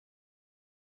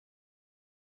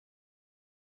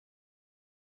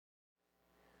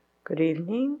Good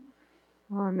evening,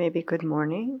 or maybe good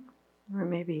morning, or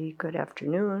maybe good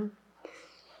afternoon.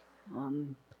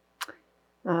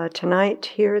 Tonight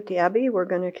here at the Abbey, we're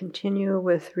going to continue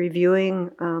with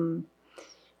reviewing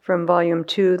from Volume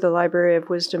 2, The Library of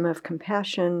Wisdom of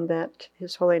Compassion, that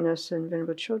His Holiness and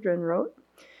Venerable Children wrote.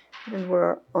 And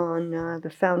we're on the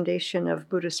Foundation of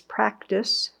Buddhist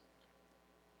Practice.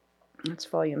 That's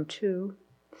Volume 2.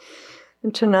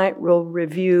 And tonight we'll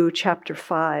review Chapter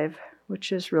 5,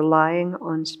 which is Relying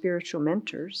on Spiritual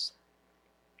Mentors.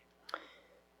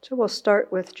 So we'll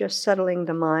start with just settling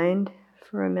the mind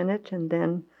for a minute, and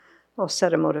then I'll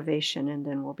set a motivation, and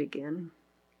then we'll begin.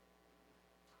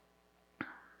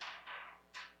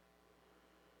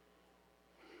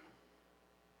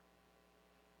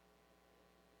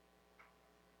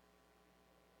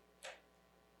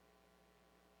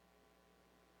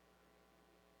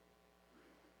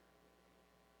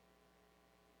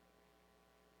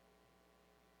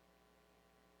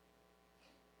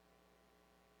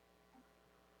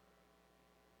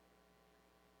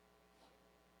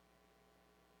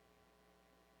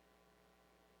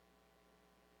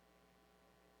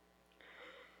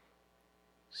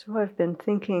 So I've been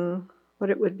thinking what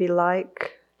it would be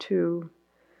like to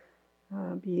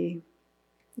be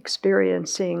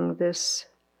experiencing this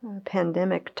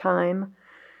pandemic time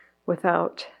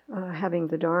without having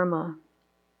the Dharma.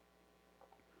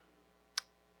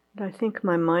 And I think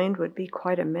my mind would be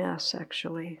quite a mess,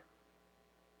 actually.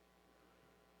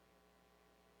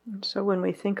 And so when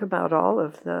we think about all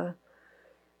of the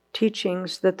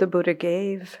teachings that the Buddha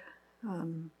gave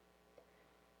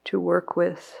to work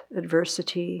with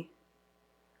adversity,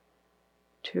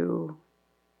 to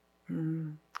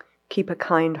keep a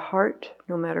kind heart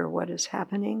no matter what is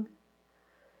happening,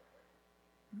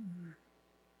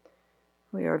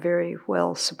 we are very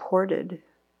well supported.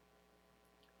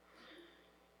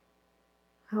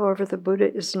 However, the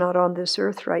Buddha is not on this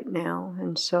earth right now,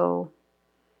 and so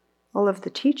all of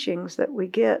the teachings that we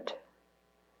get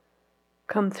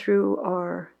come through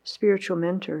our spiritual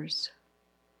mentors.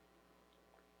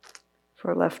 If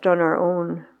we're left on our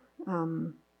own,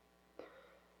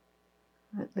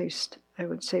 at least I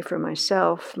would say for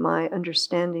myself, my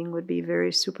understanding would be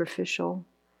very superficial.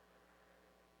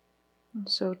 And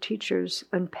so teachers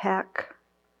unpack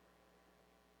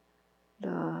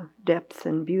the depth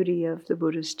and beauty of the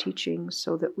Buddha's teachings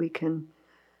so that we can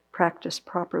practice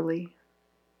properly.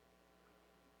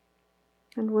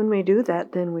 And when we do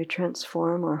that, then we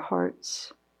transform our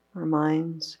hearts, our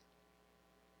minds,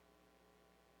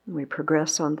 and we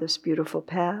progress on this beautiful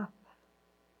path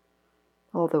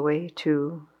all the way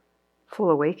to full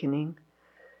awakening.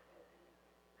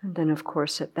 And then, of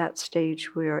course, at that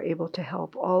stage, we are able to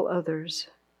help all others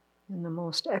in the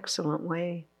most excellent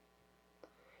way.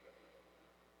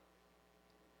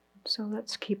 So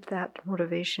let's keep that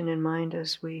motivation in mind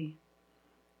as we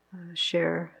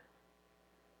share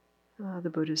the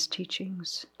Buddha's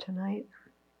teachings tonight.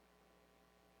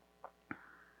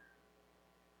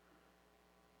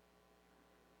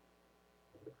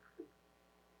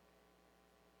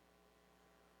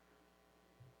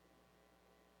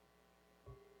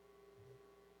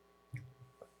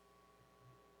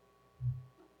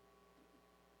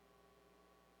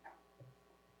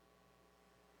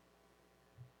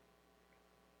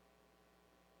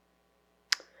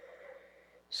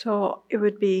 So it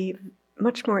would be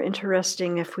much more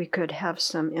interesting if we could have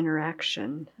some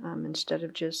interaction instead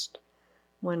of just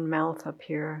one mouth up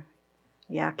here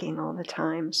yakking all the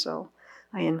time. So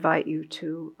I invite you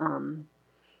to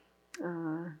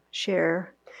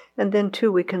share. And then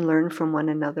too, we can learn from one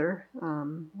another.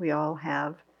 We all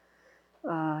have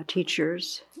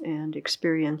teachers and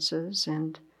experiences,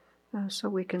 and so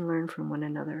we can learn from one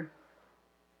another.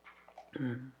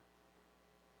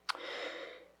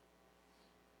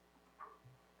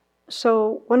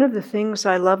 So one of the things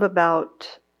I love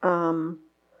about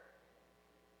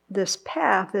this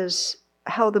path is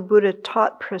how the Buddha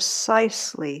taught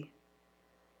precisely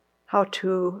how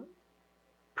to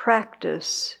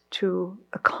practice to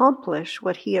accomplish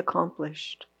what he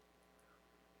accomplished.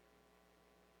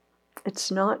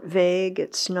 It's not vague,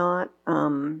 it's not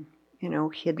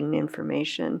hidden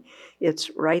information. It's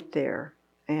right there.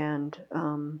 And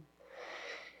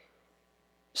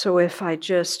so if I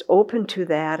just open to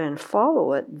that and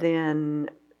follow it, then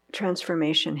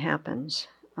transformation happens.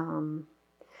 And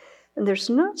there's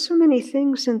not so many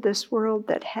things in this world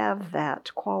that have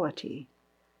that quality.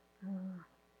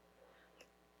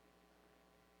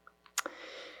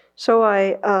 So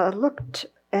I looked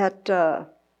at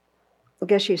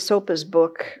Geshe Sopa's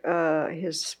book,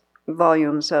 his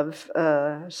volumes of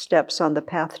Steps on the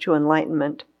Path to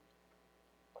Enlightenment.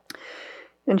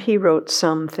 And he wrote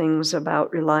some things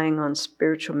about relying on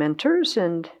spiritual mentors,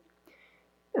 and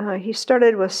he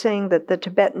started with saying that the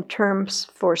Tibetan terms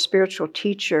for spiritual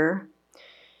teacher,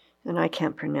 and I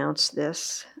can't pronounce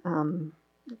this,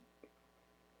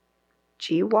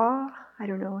 Jiwa, I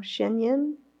don't know,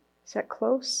 Shenyin, is that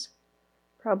close?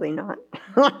 Probably not.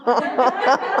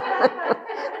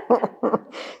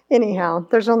 Anyhow,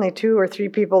 there's only 2 or 3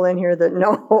 people in here that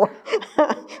know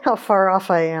how far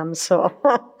off I am, so.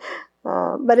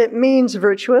 But it means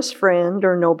virtuous friend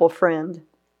or noble friend,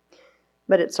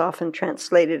 but it's often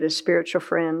translated as spiritual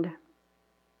friend.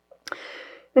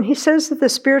 And he says that the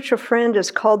spiritual friend is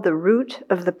called the root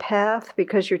of the path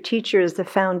because your teacher is the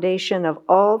foundation of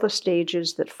all the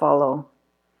stages that follow.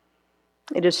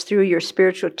 It is through your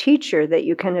spiritual teacher that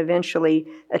you can eventually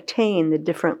attain the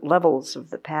different levels of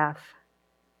the path.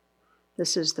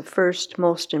 This is the first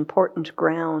most important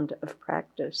ground of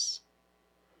practice.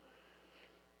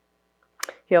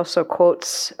 He also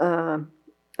quotes a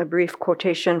brief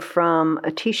quotation from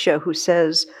Atisha, who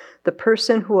says, "The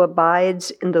person who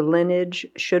abides in the lineage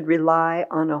should rely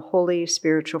on a holy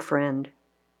spiritual friend."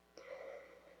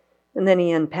 And then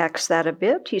he unpacks that a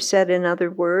bit. He said, in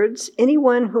other words,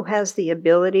 anyone who has the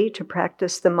ability to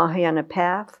practice the Mahayana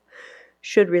path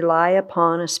should rely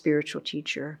upon a spiritual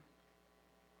teacher.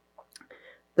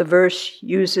 The verse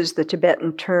uses the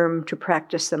Tibetan term to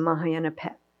practice the Mahayana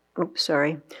path.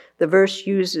 The verse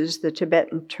uses the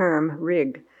Tibetan term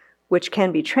rig, which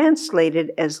can be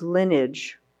translated as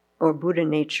lineage or Buddha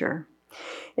nature.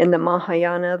 In the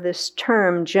Mahayana, this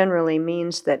term generally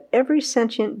means that every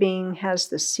sentient being has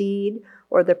the seed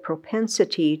or the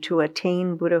propensity to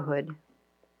attain Buddhahood.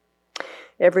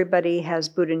 Everybody has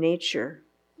Buddha nature,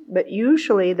 but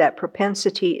usually that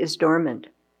propensity is dormant.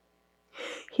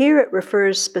 Here it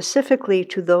refers specifically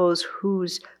to those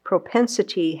whose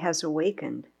propensity has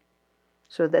awakened,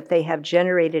 so that they have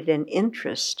generated an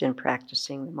interest in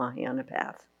practicing the Mahayana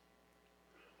path.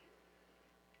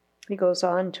 He goes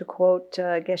on to quote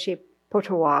Geshe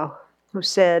Potawatomi, who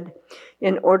said,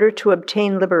 "In order to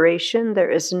obtain liberation, there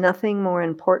is nothing more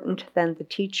important than the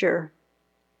teacher.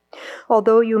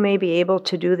 Although you may be able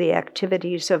to do the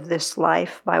activities of this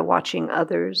life by watching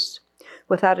others,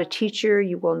 without a teacher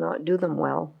you will not do them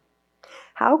well.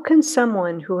 How can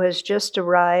someone who has just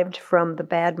arrived from the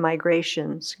bad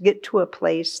migrations get to a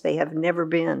place they have never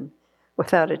been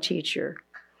without a teacher?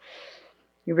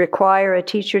 You require a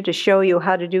teacher to show you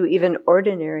how to do even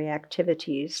ordinary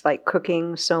activities like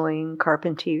cooking, sewing,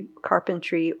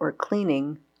 carpentry, or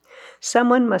cleaning.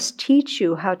 Someone must teach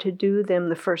you how to do them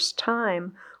the first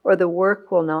time, or the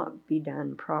work will not be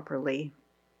done properly."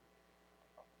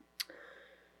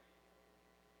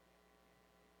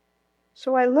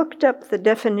 So I looked up the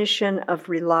definition of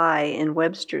rely in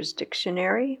Webster's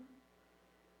dictionary.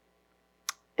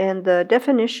 And the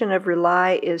definition of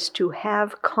rely is to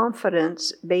have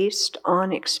confidence based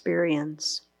on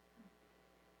experience.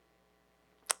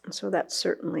 And so that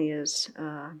certainly is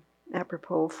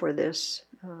apropos for this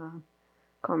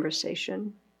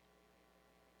conversation.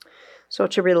 So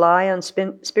to rely on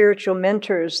spiritual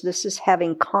mentors, this is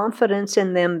having confidence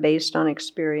in them based on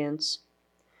experience.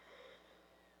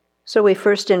 So we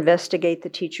first investigate the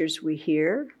teachers we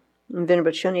hear. And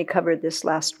Venerable Chöni covered this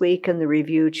last week in the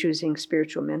review, Choosing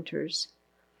Spiritual Mentors.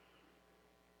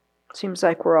 It seems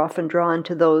like we're often drawn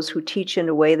to those who teach in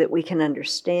a way that we can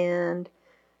understand,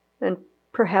 and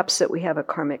perhaps that we have a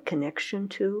karmic connection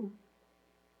to.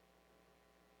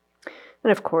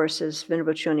 And of course, as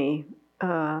Venerable Chöni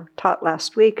taught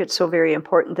last week, it's so very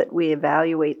important that we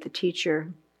evaluate the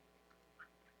teacher.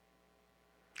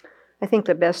 I think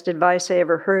the best advice I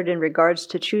ever heard in regards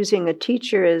to choosing a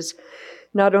teacher is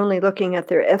not only looking at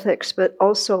their ethics, but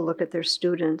also look at their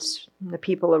students, the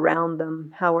people around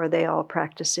them. How are they all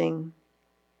practicing?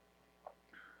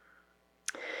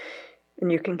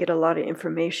 And you can get a lot of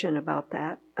information about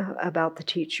that, about the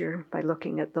teacher, by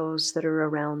looking at those that are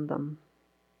around them.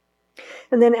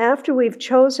 And then after we've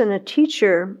chosen a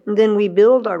teacher, then we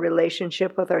build our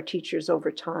relationship with our teachers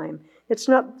over time. It's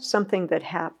not something that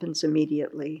happens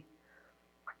immediately.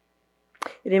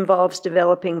 It involves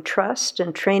developing trust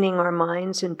and training our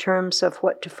minds in terms of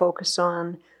what to focus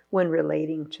on when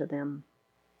relating to them.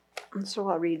 And so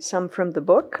I'll read some from the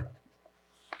book.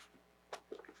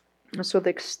 So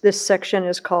this section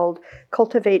is called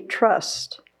Cultivate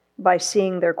Trust by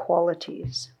Seeing Their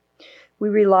Qualities. We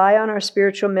rely on our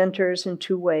spiritual mentors in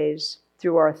 2 ways,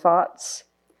 through our thoughts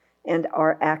and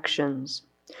our actions.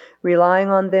 Relying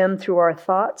on them through our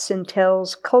thoughts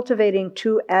entails cultivating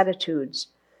 2 attitudes,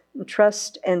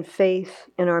 trust and faith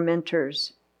in our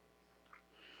mentors.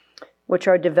 which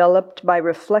are developed by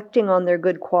reflecting on their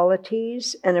good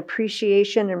qualities, and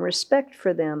appreciation and respect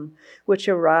for them, which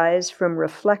arise from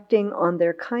reflecting on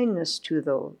their kindness to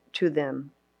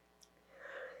them.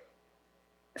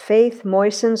 Faith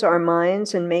moistens our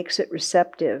minds and makes it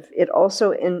receptive. It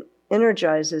also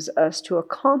energizes us to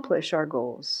accomplish our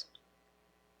goals.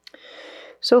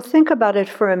 So think about it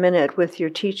for a minute with your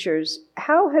teachers.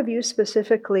 How have you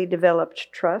specifically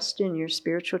developed trust in your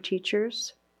spiritual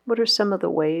teachers? What are some of the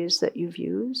ways that you've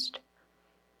used?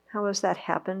 How has that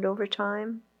happened over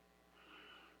time?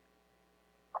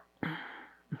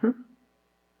 Mm-hmm.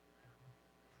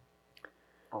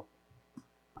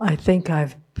 I think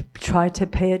I've tried to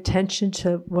pay attention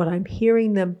to what I'm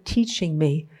hearing them teaching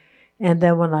me. And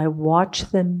then when I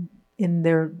watch them in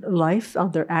their life,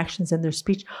 on their actions and their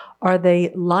speech, are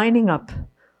they lining up,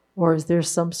 or is there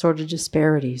some sort of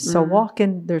disparity? So walk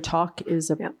in their talk is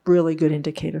a really good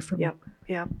indicator for me.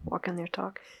 Yeah, walk in their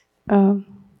talk.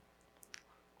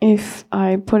 If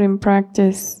I put in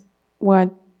practice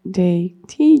what they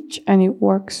teach and it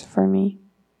works for me.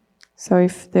 So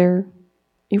if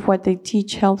what they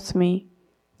teach helps me,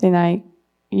 then I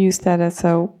use that as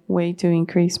a way to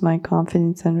increase my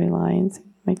confidence and reliance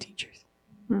in my teachers.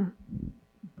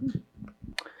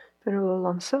 Venerable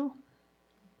Alonso?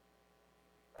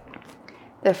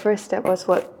 The first step was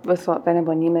what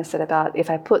Venerable Nima said about if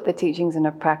I put the teachings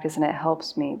into practice and it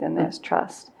helps me, then there's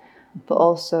trust. But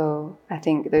also, I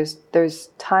think there's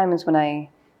times when I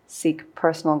seek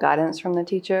personal guidance from the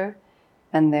teacher,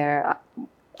 and there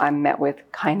I'm met with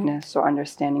kindness or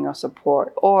understanding or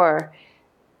support or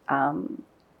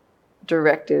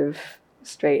directive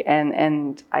straight,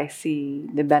 and I see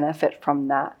the benefit from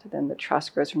that. Then the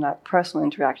trust grows from that. Personal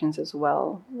interactions as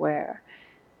well, where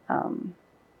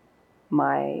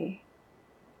my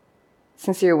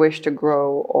sincere wish to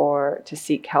grow or to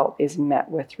seek help is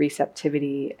met with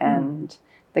receptivity and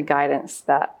the guidance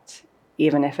that,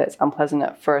 even if it's unpleasant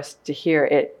at first to hear,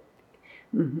 it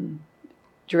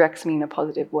directs me in a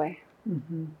positive way.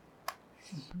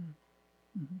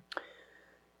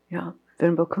 Yeah,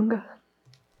 Venerable Kunga?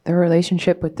 Their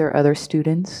relationship with their other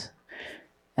students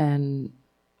and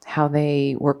how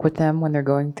they work with them when they're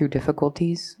going through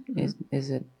difficulties. Is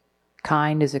it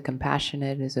kind? Is it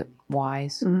compassionate? Is it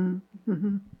wise?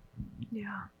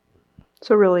 Yeah.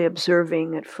 So really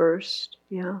observing at first.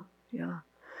 Yeah.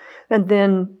 And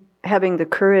then having the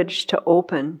courage to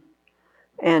open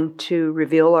and to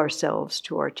reveal ourselves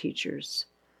to our teachers.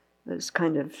 This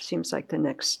kind of seems like the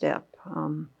next step.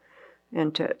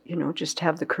 And to, just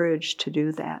have the courage to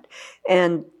do that.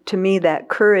 And to me, that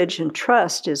courage and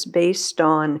trust is based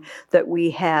on that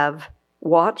we have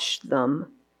watched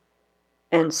them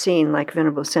and seen, like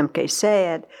Venerable Semke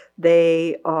said,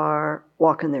 they are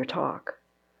walking their talk.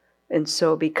 And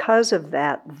so because of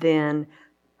that, then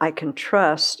I can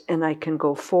trust and I can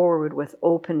go forward with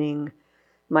opening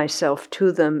myself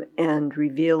to them and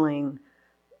revealing,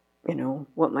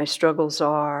 what my struggles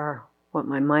are, what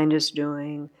my mind is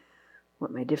doing,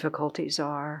 what my difficulties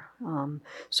are,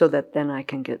 so that then I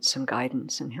can get some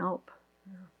guidance and help.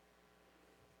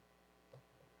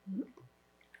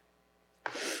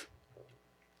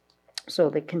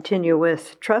 So they continue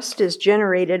with, trust is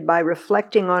generated by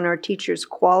reflecting on our teachers'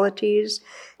 qualities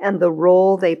and the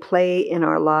role they play in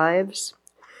our lives,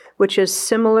 which is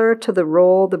similar to the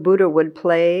role the Buddha would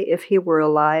play if he were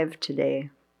alive today.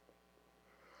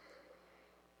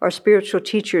 Our spiritual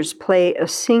teachers play a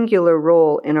singular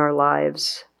role in our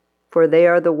lives, for they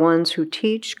are the ones who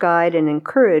teach, guide, and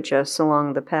encourage us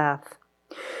along the path.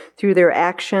 Through their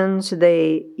actions,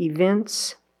 they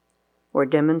evince or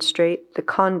demonstrate the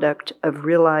conduct of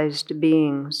realized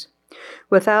beings.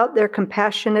 Without their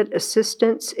compassionate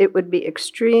assistance, it would be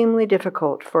extremely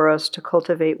difficult for us to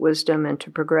cultivate wisdom and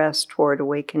to progress toward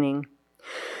awakening.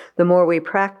 The more we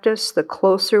practice, the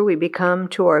closer we become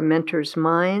to our mentors'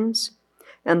 minds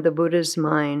and the Buddha's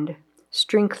mind,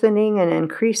 strengthening and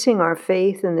increasing our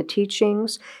faith in the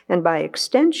teachings and, by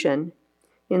extension,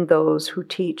 in those who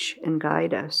teach and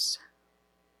guide us.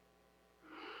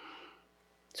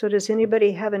 So does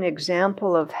anybody have an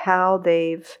example of how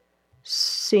they've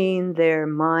seen their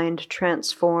mind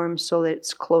transform so that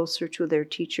it's closer to their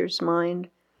teacher's mind?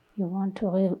 You want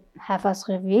to have us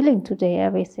revealing today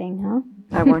everything, huh?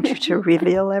 I want you to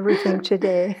reveal everything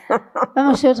today.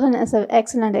 Venerable Chödrön is an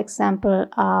excellent example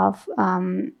of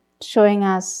sharing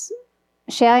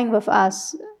with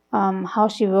us how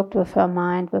she worked with her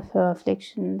mind, with her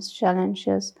afflictions,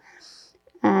 challenges.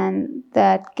 And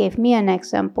that gave me an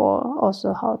example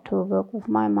also how to work with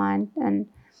my mind. And,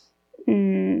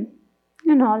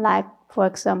 like, for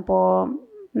example,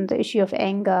 the issue of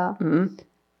anger.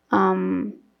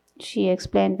 she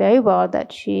explained very well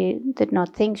that she did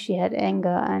not think she had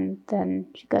anger, and then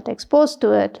she got exposed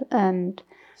to it and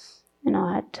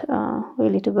had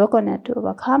really to work on it to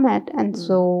overcome it. And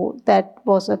so that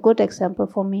was a good example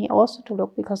for me also to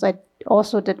look, because I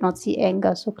also did not see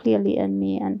anger so clearly in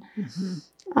me. And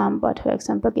but her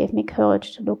example gave me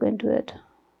courage to look into it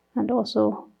and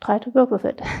also try to work with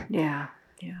it. Yeah.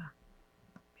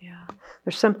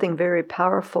 There's something very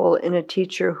powerful in a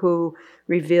teacher who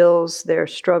reveals their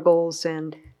struggles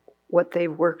and what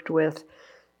they've worked with,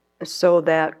 so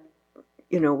that,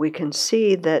 we can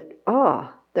see that,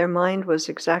 their mind was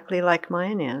exactly like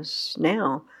mine is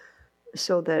now.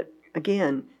 So that,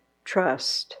 again,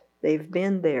 trust. They've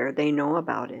been there. They know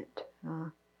about it.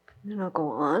 Then I'll go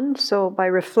on. So by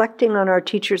reflecting on our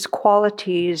teacher's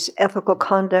qualities, ethical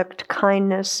conduct,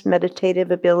 kindness,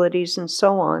 meditative abilities, and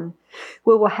so on,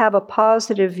 we will have a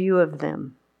positive view of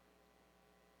them.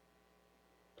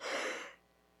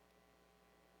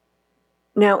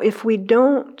 Now, if we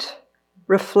don't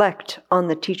reflect on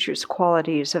the teacher's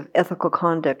qualities of ethical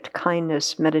conduct,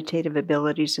 kindness, meditative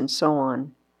abilities, and so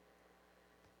on,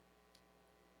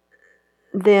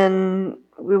 then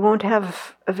we won't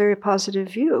have a very positive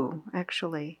view,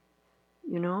 actually,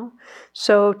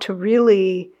 So to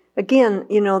really, again,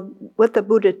 what the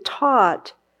Buddha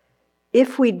taught,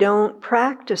 if we don't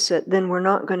practice it, then we're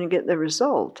not going to get the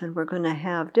result, and we're going to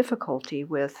have difficulty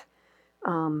with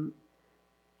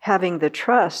having the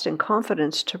trust and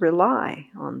confidence to rely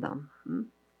on them.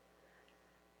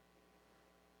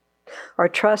 Our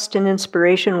trust and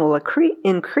inspiration will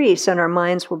increase, and our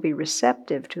minds will be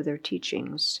receptive to their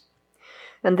teachings.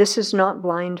 And this is not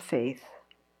blind faith.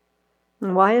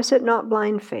 And why is it not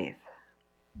blind faith?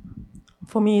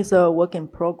 For me, it's a work in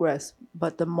progress,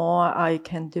 but the more I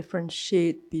can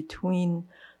differentiate between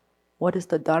what is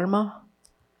the Dharma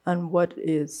and what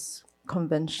is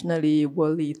conventionally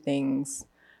worldly things,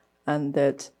 and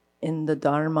that in the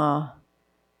Dharma,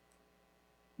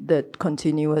 that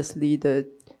continuously the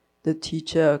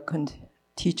teacher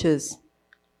teaches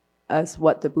as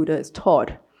what the Buddha has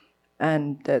taught,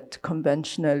 and that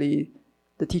conventionally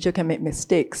the teacher can make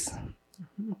mistakes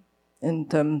in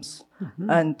terms,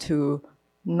 and to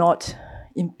not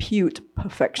impute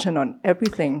perfection on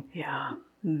everything. Yeah.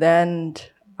 Then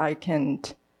I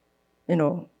can't,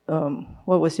 what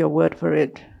was your word for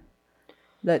it?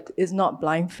 That is not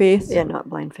blind faith. Yeah, not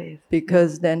blind faith.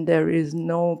 Because then there is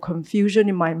no confusion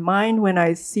in my mind when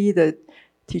I see the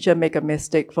teacher make a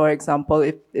mistake. For example,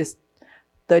 if it's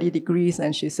 30 degrees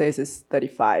and she says it's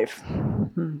 35.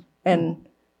 And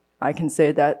I can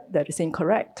say that is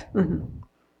incorrect.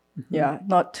 Yeah,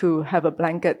 not to have a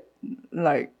blanket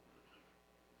like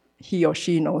he or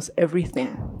she knows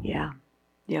everything. Yeah,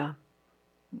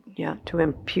 to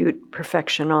impute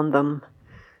perfection on them.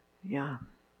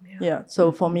 Yeah,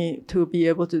 so for me to be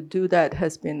able to do that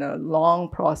has been a long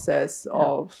process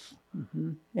of,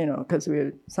 because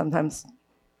we're sometimes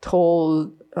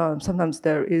told, sometimes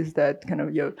there is that kind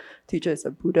of your teacher is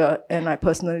a Buddha, and I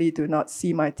personally do not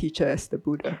see my teacher as the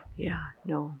Buddha. Yeah,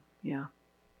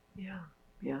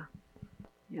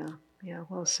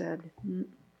 well said.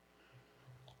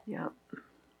 Yeah.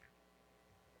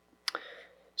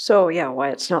 So, why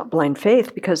it's not blind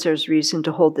faith? Because there's reason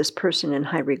to hold this person in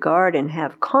high regard and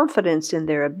have confidence in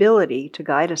their ability to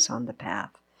guide us on the path.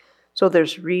 So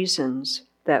there's reasons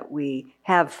that we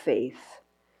have faith.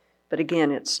 But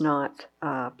again, it's not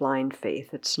blind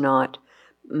faith. It's not,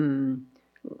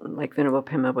 like Venerable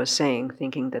Pema was saying,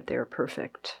 thinking that they're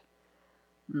perfect.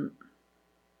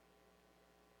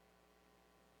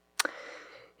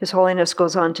 His Holiness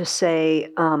goes on to say,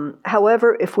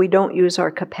 however, if we don't use our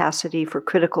capacity for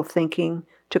critical thinking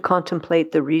to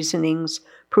contemplate the reasonings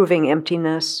proving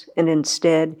emptiness, and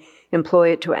instead employ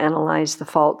it to analyze the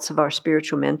faults of our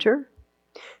spiritual mentor,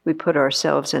 we put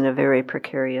ourselves in a very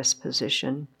precarious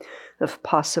position of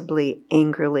possibly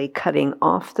angrily cutting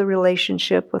off the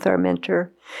relationship with our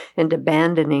mentor and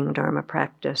abandoning Dharma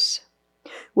practice.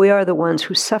 We are the ones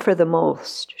who suffer the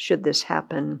most should this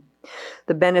happen.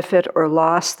 The benefit or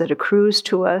loss that accrues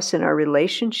to us in our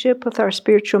relationship with our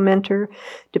spiritual mentor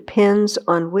depends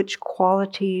on which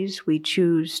qualities we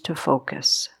choose to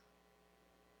focus.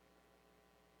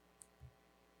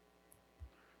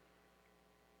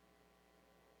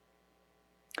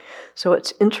 So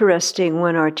it's interesting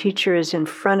when our teacher is in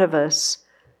front of us,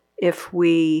 if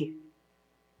we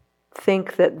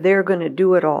think that they're going to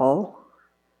do it all,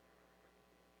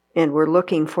 and we're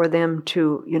looking for them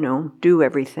to, do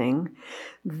everything,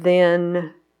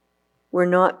 then we're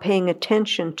not paying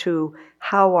attention to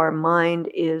how our mind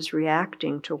is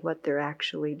reacting to what they're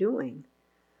actually doing.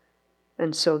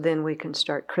 And so then we can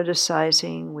start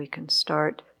criticizing, we can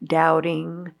start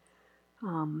doubting.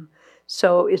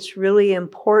 So it's really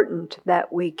important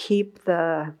that we keep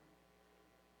the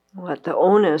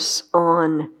onus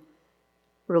on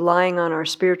relying on our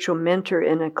spiritual mentor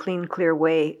in a clean, clear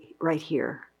way right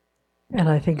here. And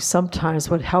I think sometimes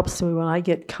what helps me when I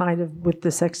get kind of with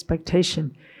this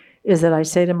expectation is that I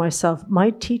say to myself,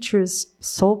 my teacher's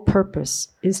sole purpose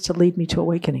is to lead me to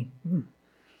awakening.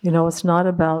 You know, it's not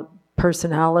about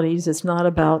personalities. It's not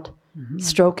about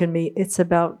stroking me. It's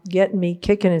about getting me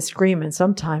kicking and screaming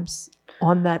sometimes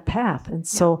on that path. And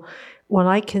so when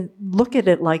I can look at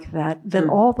it like that, then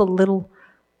all the little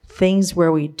things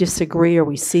where we disagree or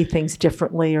we see things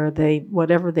differently or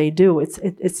whatever they do, it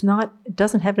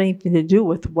doesn't have anything to do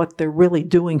with what they're really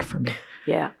doing for me.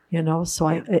 Yeah. You know, so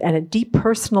and it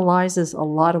depersonalizes a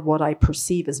lot of what I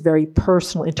perceive as very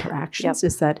personal interactions.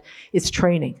 Is that it's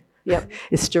training. Yep.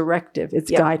 It's directive.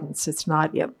 It's guidance. It's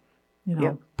not,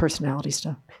 personality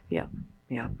stuff. Yep.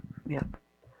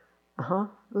 Ooh,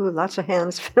 lots of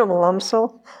hands.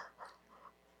 Phenomenal.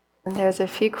 And there's a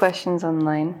few questions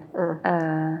online.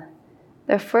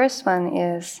 The first one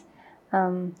is,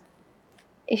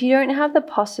 if you don't have the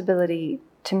possibility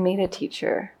to meet a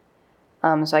teacher,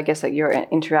 so I guess that you're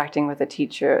interacting with a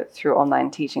teacher through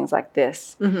online teachings like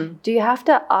this, do you have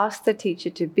to ask the teacher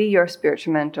to be your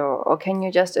spiritual mentor, or can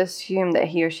you just assume that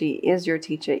he or she is your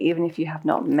teacher even if you have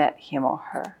not met him or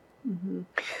her?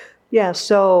 Yeah,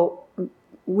 so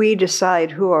we decide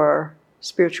who our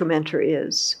spiritual mentor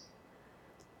is.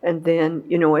 And then,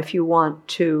 if you want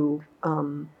to,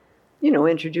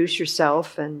 introduce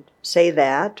yourself and say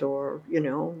that or,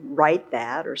 write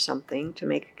that or something to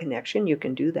make a connection, you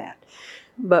can do that.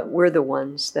 But we're the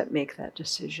ones that make that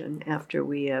decision after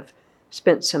we have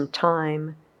spent some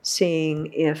time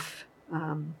seeing if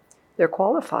they're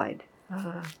qualified.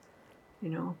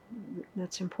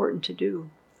 That's important to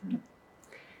do. And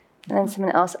then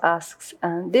someone else asks,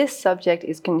 this subject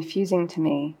is confusing to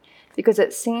me, because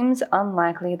it seems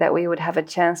unlikely that we would have a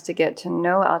chance to get to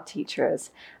know our teachers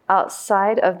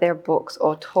outside of their books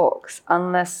or talks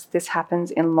unless this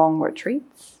happens in long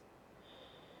retreats.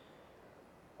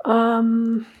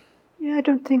 I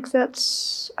don't think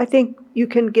I think you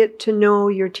can get to know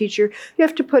your teacher. You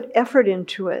have to put effort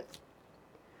into it.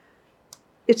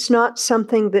 It's not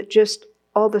something that just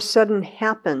all of a sudden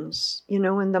happens, in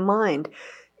the mind.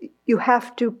 You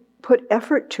have to put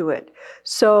effort to it.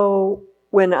 So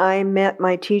when I met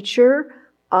my teacher,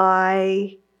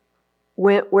 I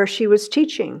went where she was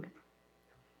teaching.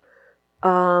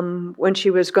 When she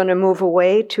was going to move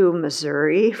away to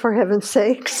Missouri, for heaven's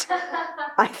sakes,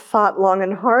 I thought long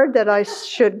and hard that I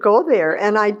should go there,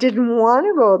 and I didn't want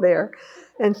to go there.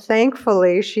 And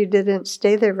thankfully, she didn't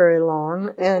stay there very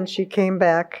long, and she came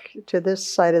back to this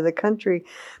side of the country.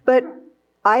 But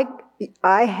I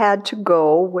had to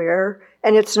go where,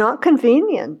 and it's not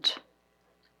convenient.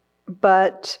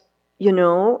 But,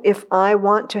 if I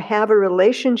want to have a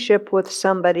relationship with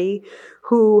somebody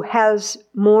who has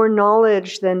more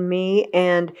knowledge than me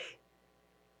and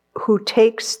who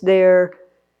takes their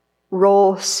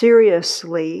role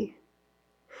seriously,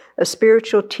 a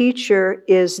spiritual teacher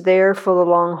is there for the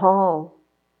long haul.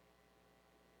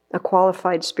 A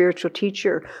qualified spiritual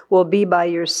teacher will be by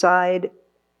your side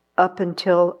up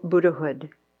until Buddhahood.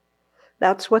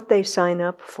 That's what they sign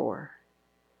up for.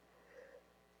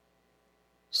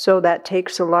 So that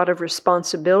takes a lot of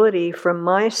responsibility from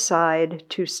my side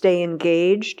to stay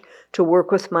engaged, to work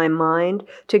with my mind,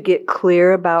 to get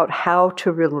clear about how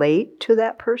to relate to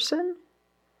that person.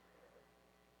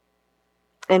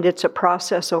 And it's a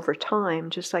process over time,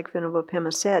 just like Venerable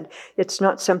Pema said. It's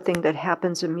not something that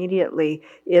happens immediately.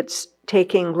 It's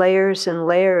taking layers and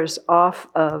layers off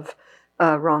of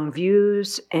wrong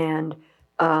views and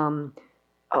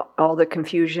all the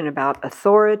confusion about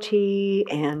authority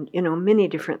and, many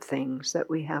different things that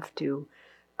we have to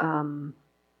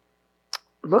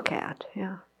look at.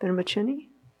 Yeah. Venerable Chinny?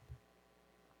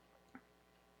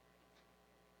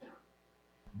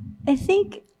 I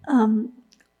think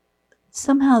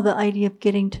somehow the idea of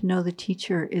getting to know the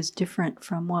teacher is different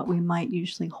from what we might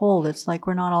usually hold. It's like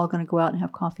we're not all going to go out and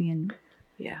have coffee and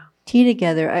tea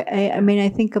together. I mean, I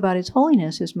think about His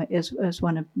Holiness as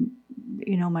one of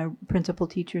my principal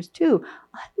teachers too.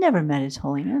 I've never met His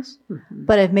Holiness,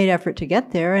 but I've made effort to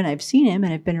get there, and I've seen him,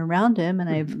 and I've been around him, and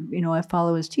I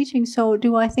follow his teaching. So,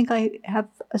 do I think I have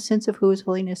a sense of who His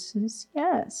Holiness is?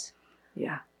 Yes.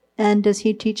 Yeah. And does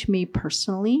he teach me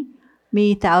personally?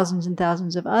 Me, thousands and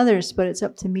thousands of others, but it's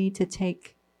up to me to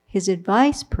take his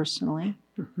advice personally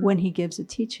when he gives a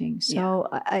teaching. So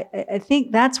I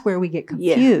think that's where we get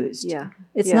confused. Yeah.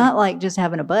 It's not like just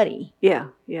having a buddy. Yeah.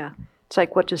 It's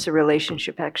like, what does a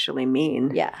relationship actually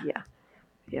mean? Yeah.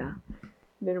 Yeah.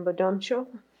 Venerable Damcho?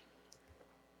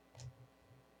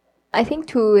 I think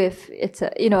too, if it's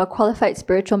a qualified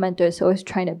spiritual mentor is always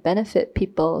trying to benefit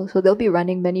people, so they'll be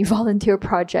running many volunteer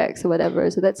projects or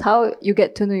whatever. So that's how you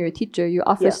get to know your teacher. You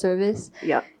offer service.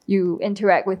 Yeah. You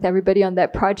interact with everybody on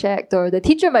that project, or the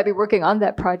teacher might be working on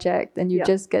that project, and you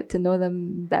just get to know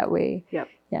them that way. Yep.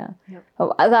 Yeah. Yep.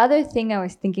 Oh, the other thing I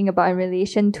was thinking about in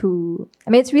relation to,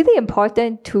 it's really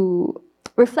important to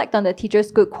reflect on the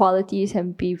teacher's good qualities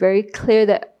and be very clear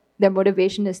that their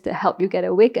motivation is to help you get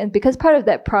awake. And because part of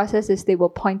that process is they will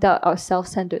point out our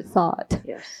self-centered thought.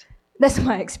 Yes. That's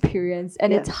my experience.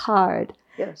 And it's hard.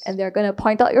 Yes. And they're going to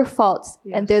point out your faults.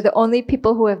 Yes. And they're the only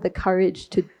people who have the courage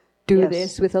to do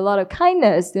this with a lot of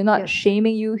kindness. They're not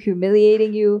shaming you,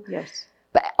 humiliating you. Yes.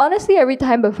 But honestly, every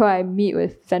time before I meet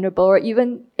with Venerable, or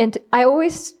even, I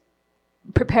always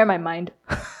prepare my mind.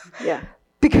 Yeah.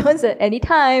 Because at any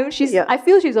time, I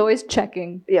feel she's always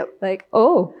checking. Yep. Like,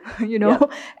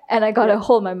 and I gotta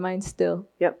hold my mind still.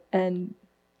 Yep. And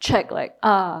check, like,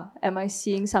 am I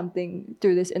seeing something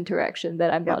through this interaction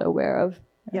that I'm not aware of?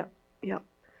 Yep.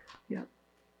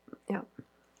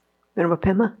 Venerable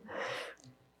Pema?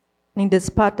 In this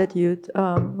part that you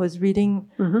was reading,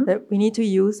 that we need to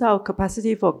use our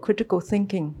capacity for critical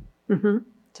thinking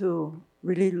to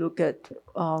really look at,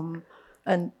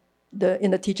 and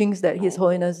in the teachings that His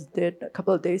Holiness did a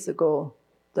couple of days ago,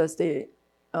 Thursday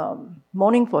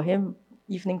morning for him,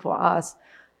 evening for us,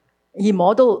 he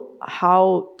modeled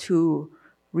how to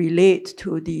relate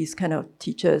to these kind of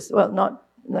teachers. Well, not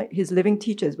like his living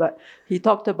teachers, but he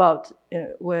talked about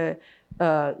where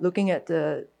looking at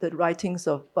the writings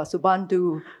of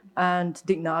Vasubandhu and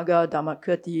Dignaga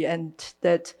Dhammakirti, and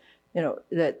that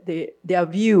their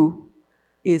view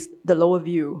is the lower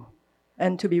view,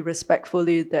 and to be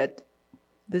respectfully that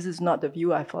this is not the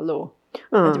view I follow,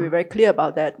 and to be very clear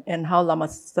about that, and how Lama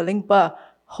Salingpa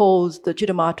holds the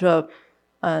Chittamatra,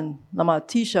 and Lama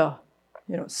Tisha,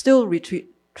 still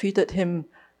treated him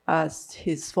as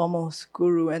his foremost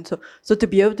guru, and so to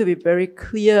be able to be very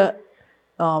clear.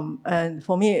 And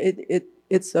for me,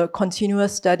 it's a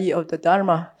continuous study of the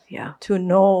Dharma. Yeah. To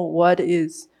know what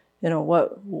is,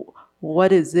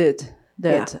 what is it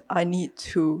that I need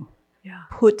to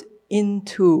put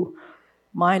into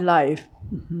my life,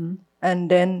 and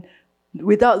then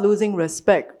without losing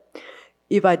respect,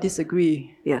 if I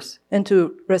disagree, and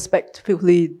to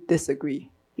respectfully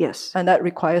disagree. Yes. And that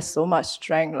requires so much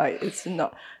strength. Like it's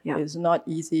not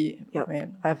easy. I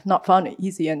mean, I've not found it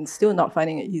easy, and still not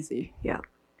finding it easy.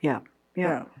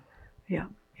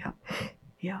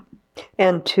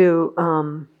 And to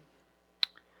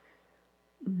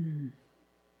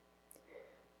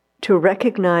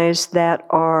recognize that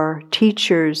our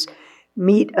teachers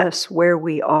meet us where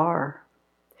we are.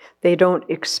 They don't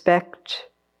expect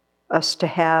us to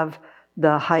have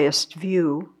the highest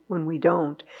view when we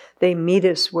don't. They meet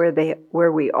us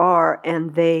where we are,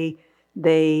 and they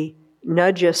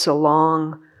nudge us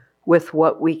along with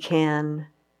what we can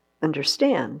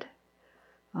understand.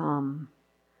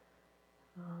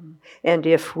 And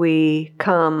if we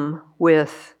come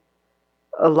with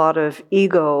a lot of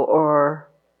ego or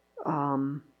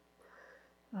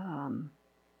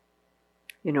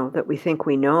that we think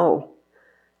we know,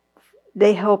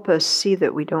 they help us see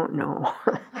that we don't know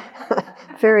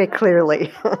very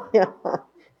clearly.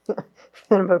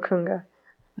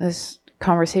 This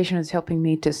conversation is helping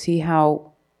me to see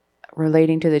how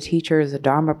relating to the teacher is a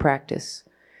Dharma practice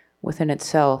within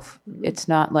itself. It's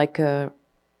not like the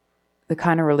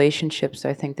kind of relationships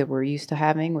I think that we're used to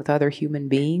having with other human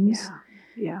beings.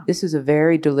 This is a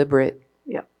very deliberate,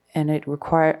 and it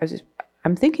requires,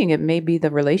 I'm thinking it may be the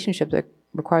relationship that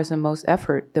requires the most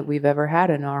effort that we've ever had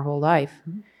in our whole life.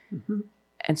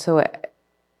 And so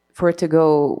for it to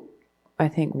go, I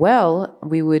think, well,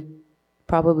 we would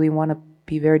probably want to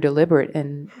be very deliberate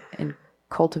in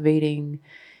cultivating,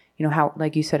 how,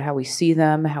 like you said, how we see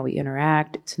them, how we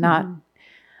interact. It's not,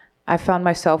 I found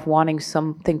myself wanting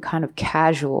something kind of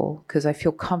casual because I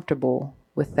feel comfortable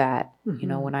with that.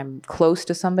 When I'm close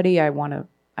to somebody,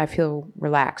 I feel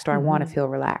relaxed, or I want to feel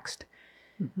relaxed.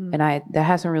 And that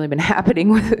hasn't really been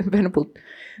happening with Venerable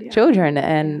children.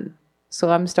 And so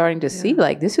I'm starting to see,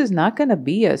 like, this is not going to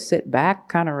be a sit back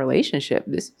kind of relationship.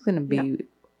 This is going to be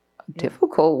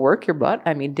difficult, work your butt.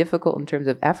 I mean, difficult in terms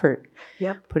of effort,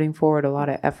 putting forward a lot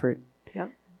of effort.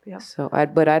 So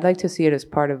but I'd like to see it as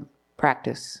part of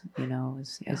practice,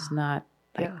 it's not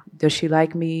like, does she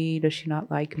like me? Does she not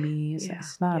like me?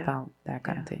 It's not about that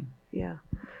kind of thing.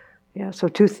 So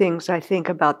two things I think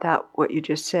about that, what you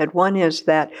just said. One is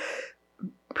that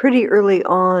pretty early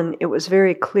on, it was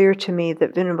very clear to me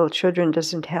that Venerable Children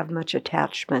doesn't have much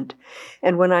attachment.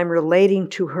 And when I'm relating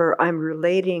to her, I'm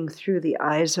relating through the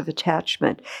eyes of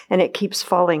attachment. And it keeps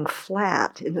falling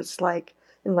flat. And it's like,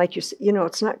 and like you said,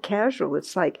 it's not casual.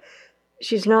 It's like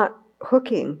she's not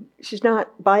hooking. She's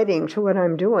not biting to what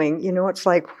I'm doing. It's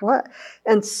like, what?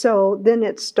 And so then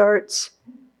it starts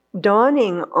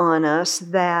dawning on us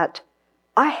that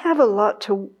I have a lot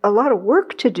of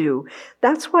work to do.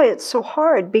 That's why it's so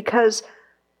hard, because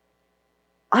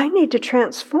I need to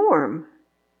transform.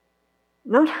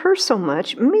 Not her so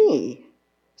much, me.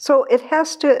 So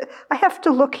I have to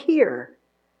look here.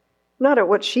 Not at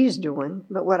what she's doing,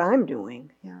 but what I'm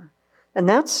doing. Yeah. And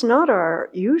that's not our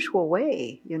usual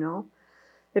way,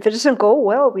 If it doesn't go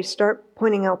well, we start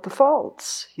pointing out the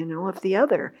faults, of the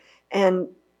other. And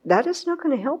that is not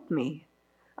going to help me.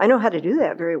 I know how to do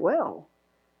that very well.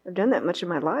 I've done that much of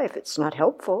my life. It's not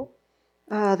helpful.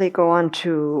 They go on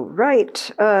to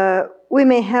write, we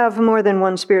may have more than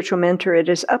one spiritual mentor. It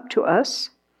is up to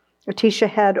us. Atisha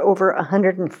had over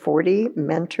 140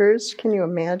 mentors. Can you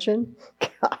imagine?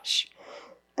 Gosh.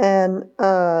 And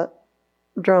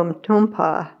Drom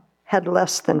Tompa had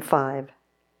less than 5.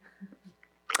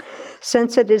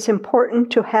 Since it is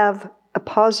important to have a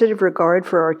positive regard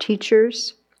for our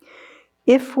teachers,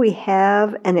 if we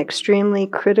have an extremely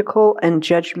critical and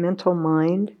judgmental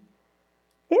mind,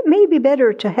 it may be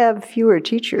better to have fewer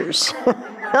teachers.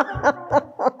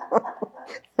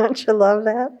 Don't you love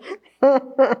that?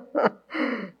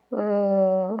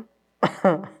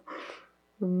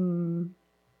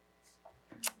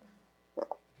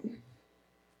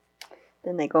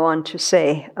 Then they go on to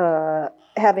say,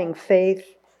 having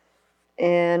faith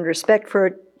and respect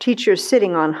for teachers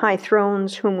sitting on high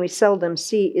thrones whom we seldom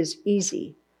see is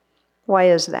easy. Why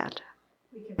is that?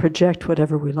 Project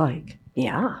whatever we like.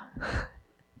 Yeah.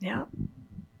 Yeah.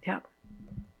 Yep.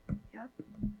 Yep.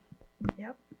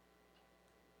 Yep.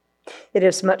 It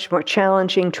is much more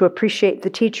challenging to appreciate the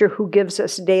teacher who gives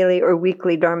us daily or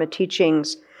weekly Dharma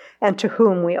teachings and to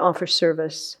whom we offer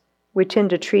service. We tend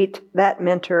to treat that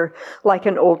mentor like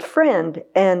an old friend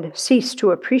and cease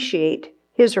to appreciate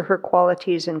his or her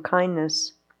qualities and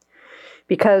kindness,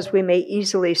 because we may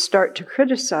easily start to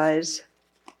criticize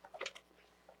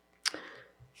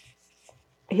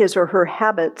his or her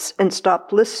habits and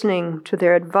stop listening to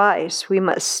their advice. We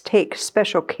must take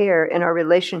special care in our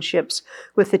relationships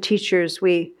with the teachers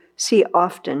we see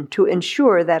often to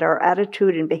ensure that our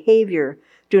attitude and behavior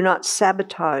do not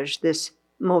sabotage this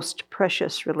most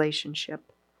precious relationship.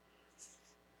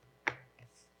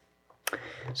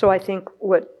 So I think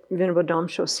what Venerable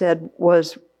Damsho said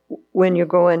was, when you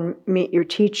go and meet your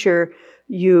teacher,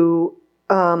 you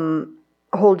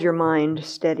hold your mind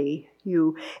steady.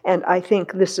 And I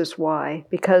think this is why,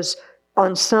 because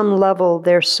on some level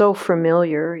they're so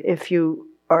familiar if you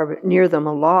are near them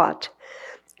a lot,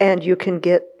 and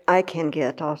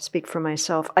I'll speak for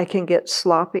myself, I can get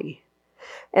sloppy.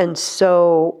 And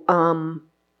so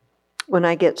when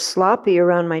I get sloppy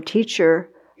around my teacher,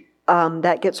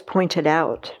 that gets pointed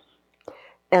out.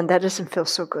 And that doesn't feel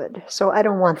so good. So I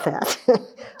don't want that.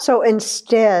 So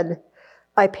instead,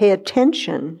 I pay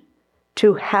attention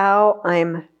to how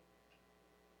I'm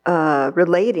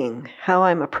relating, how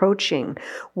I'm approaching,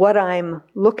 what I'm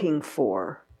looking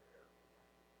for,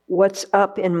 what's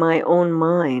up in my own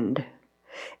mind.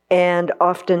 And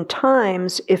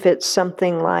oftentimes, if it's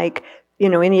something like,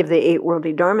 any of the 8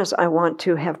 worldly dharmas, I want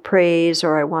to have praise,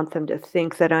 or I want them to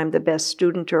think that I'm the best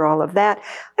student, or all of that.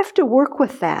 I have to work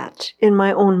with that in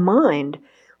my own mind,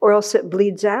 or else it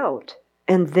bleeds out.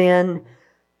 And then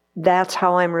that's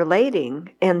how I'm relating.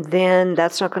 And then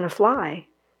that's not going to fly,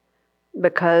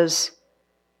 because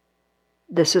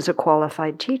this is a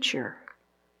qualified teacher.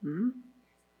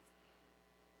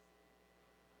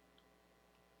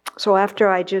 So after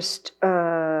I just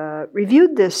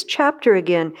reviewed this chapter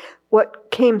again,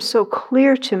 what came so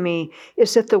clear to me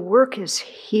is that the work is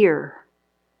here.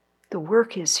 The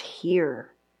work is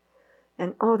here.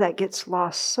 And that gets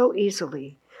lost so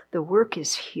easily. The work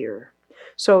is here.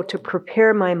 So to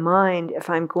prepare my mind, if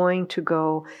I'm going to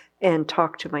go and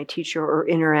talk to my teacher or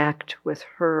interact with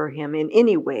her or him in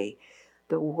any way,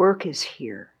 the work is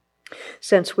here.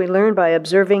 Since we learn by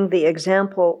observing the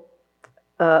example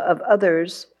of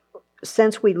others,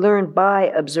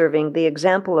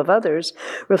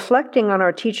 reflecting on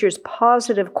our teacher's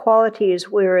positive qualities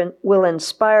will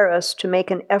inspire us to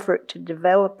make an effort to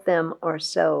develop them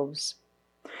ourselves.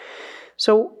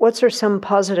 So what are some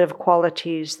positive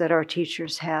qualities that our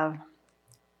teachers have?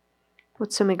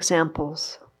 What's some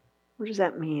examples? What does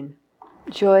that mean?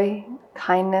 Joy,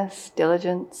 kindness,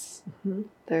 diligence.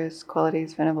 There's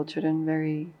qualities Venerable Children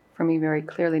very for me very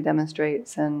clearly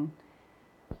demonstrates, and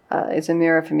it's a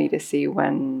mirror for me to see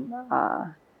when,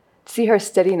 see her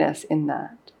steadiness in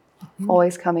that.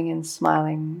 Always coming in,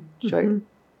 smiling, joy,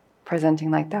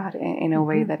 presenting like that in a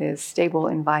way that is stable,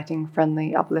 inviting,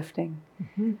 friendly, uplifting.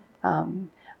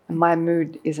 My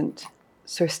mood isn't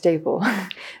so stable,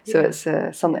 so it's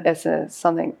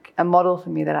a model for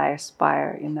me that I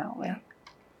aspire in that way.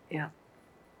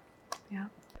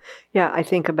 Yeah, I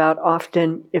think about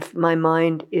often if my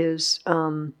mind is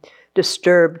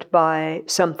disturbed by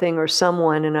something or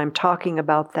someone, and I'm talking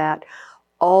about that,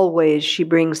 always she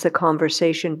brings the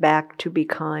conversation back to be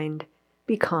kind.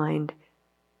 Be kind.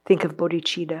 Think of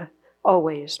bodhicitta.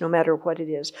 Always, no matter what it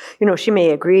is. She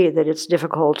may agree that it's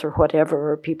difficult or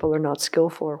whatever, or people are not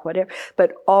skillful or whatever,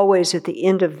 but always at the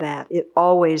end of that, it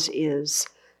always is,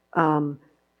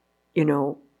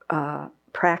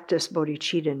 practice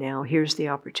bodhicitta now. Here's the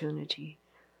opportunity.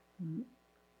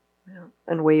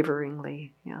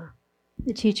 Unwaveringly, yeah.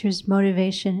 The teacher's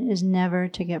motivation is never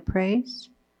to get praise,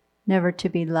 never to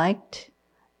be liked,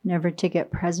 never to get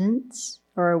presents,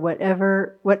 or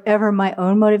whatever my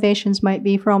own motivations might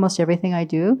be for almost everything I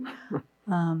do.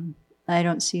 I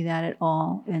don't see that at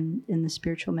all in the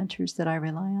spiritual mentors that I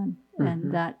rely on.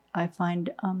 And that I find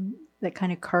that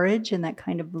kind of courage and that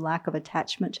kind of lack of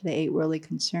attachment to the 8 worldly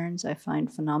concerns, I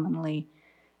find phenomenally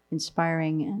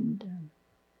inspiring. And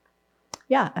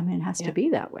it has to be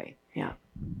that way. Yeah.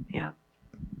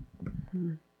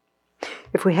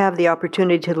 If we have the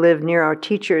opportunity to live near our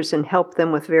teachers and help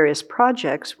them with various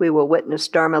projects, we will witness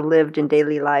Dharma lived in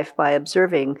daily life by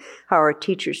observing how our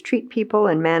teachers treat people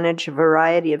and manage a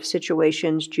variety of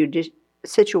situations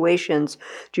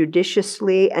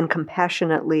judiciously and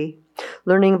compassionately.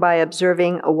 Learning by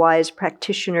observing a wise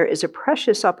practitioner is a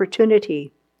precious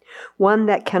opportunity, one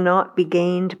that cannot be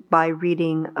gained by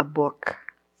reading a book.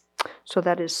 So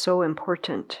that is so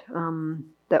important,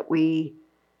 that we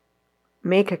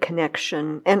make a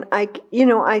connection. And I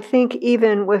think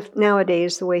even with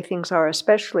nowadays, the way things are,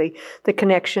 especially, the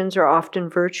connections are often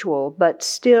virtual, but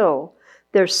still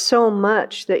there's so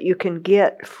much that you can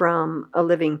get from a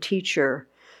living teacher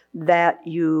that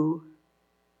you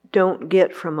don't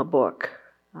get from a book.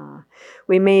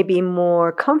 We may be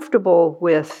more comfortable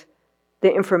with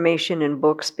the information in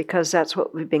books because that's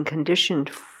what we've been conditioned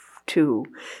to.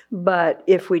 But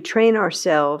if we train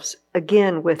ourselves,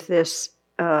 again, with this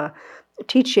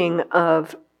teaching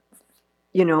of,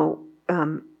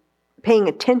 paying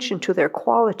attention to their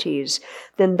qualities,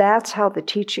 then that's how the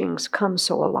teachings come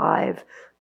so alive,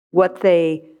 what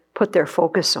they put their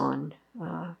focus on.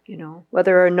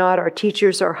 Whether or not our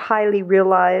teachers are highly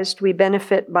realized, we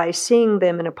benefit by seeing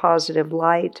them in a positive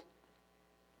light.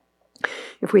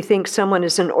 If we think someone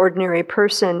is an ordinary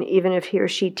person, even if he or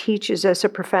she teaches us a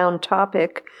profound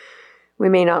topic, we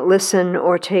may not listen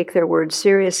or take their words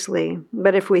seriously.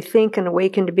 But if we think an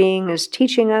awakened being is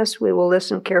teaching us, we will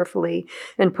listen carefully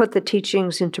and put the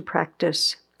teachings into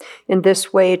practice. In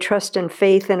this way, trust and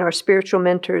faith in our spiritual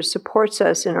mentors supports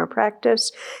us in our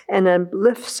practice and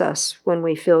uplifts us when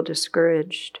we feel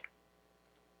discouraged.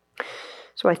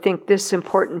 So I think this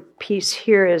important piece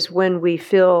here is when we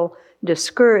feel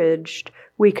discouraged,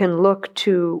 we can look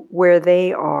to where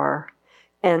they are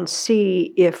and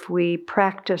see if we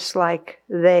practice like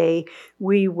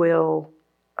we will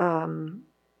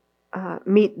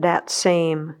meet that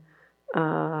same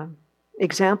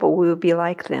example. We will be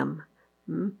like them.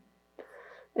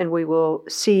 And we'll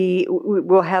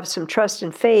have some trust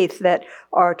and faith that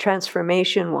our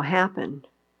transformation will happen,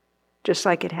 just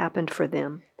like it happened for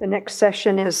them. The next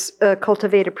session is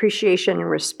cultivate appreciation and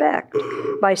respect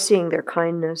by seeing their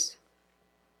kindness.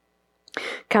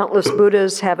 Countless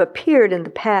Buddhas have appeared in the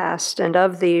past, and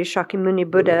of these, Shakyamuni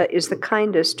Buddha is the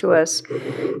kindest to us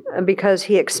because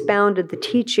he expounded the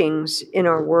teachings in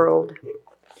our world.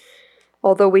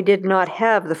 Although we did not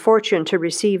have the fortune to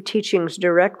receive teachings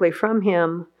directly from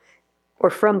him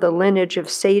or from the lineage of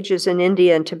sages in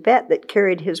India and Tibet that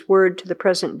carried his word to the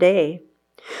present day,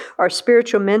 our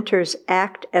spiritual mentors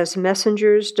act as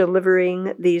messengers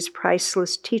delivering these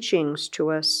priceless teachings to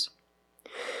us.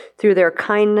 Through their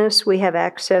kindness, we have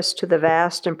access to the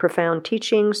vast and profound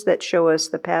teachings that show us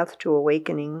the path to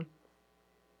awakening.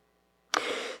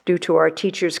 Due to our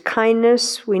teacher's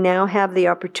kindness, we now have the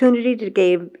opportunity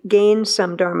to gain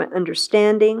some Dharma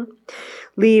understanding,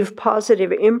 leave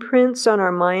positive imprints on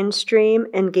our mind stream,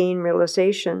 and gain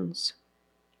realizations.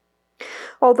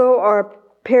 Although our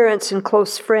parents and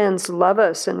close friends love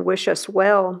us and wish us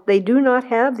well, they do not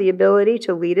have the ability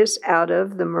to lead us out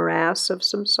of the morass of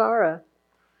samsara.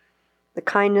 The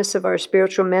kindness of our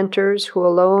spiritual mentors, who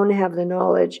alone have the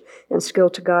knowledge and skill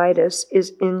to guide us,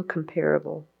 is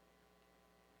incomparable.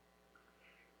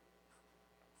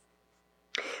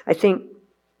 I think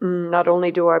not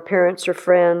only do our parents or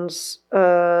friends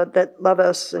that love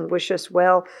us and wish us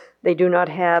well, they do not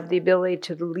have the ability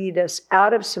to lead us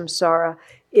out of samsara.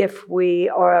 If we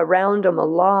are around them a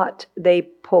lot, they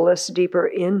pull us deeper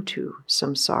into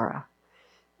samsara.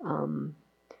 And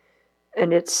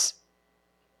it's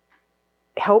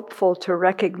helpful to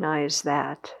recognize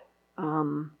that.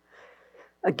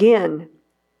 Again,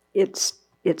 it's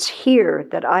here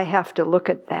that I have to look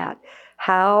at that.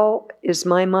 How is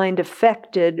my mind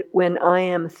affected when I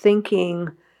am thinking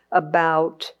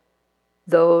about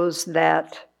those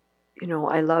that,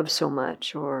 I love so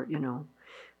much, or,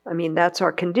 that's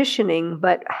our conditioning,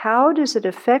 but how does it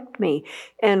affect me?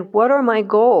 And what are my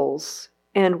goals?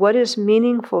 And what is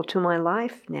meaningful to my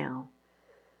life now?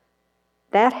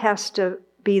 That has to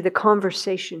be the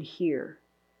conversation here.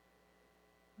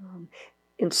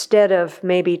 Instead of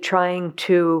maybe trying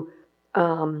to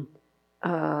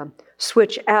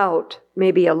switch out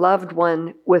maybe a loved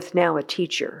one with now a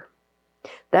teacher.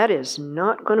 That is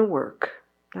not going to work.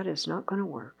 That is not going to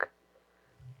work.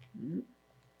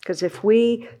 Because if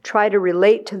we try to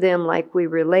relate to them like we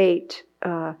relate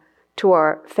to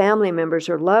our family members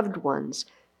or loved ones,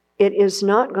 it is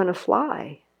not going to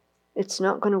fly. It's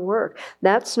not going to work.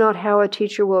 That's not how a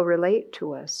teacher will relate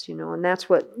to us, and that's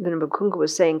what Venerable Kunga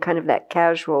was saying, kind of that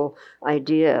casual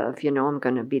idea of, I'm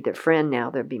going to be their friend now,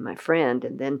 they'll be my friend,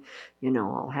 and then,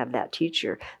 I'll have that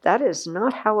teacher. That is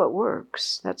not how it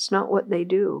works. That's not what they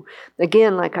do.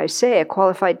 Again, like I say, a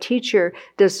qualified teacher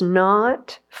does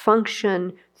not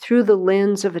function through the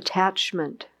lens of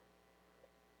attachment.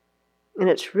 And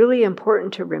it's really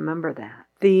important to remember that.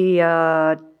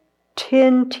 The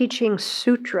Tin Teaching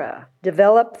Sutra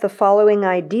develop the following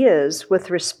ideas with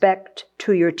respect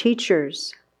to your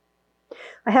teachers.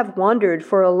 I have wandered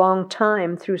for a long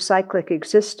time through cyclic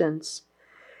existence,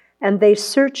 and they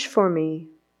search for me.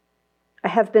 I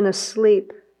have been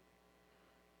asleep,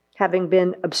 having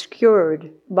been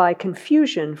obscured by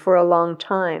confusion for a long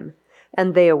time,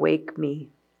 and they awake me.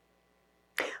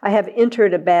 I have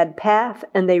entered a bad path,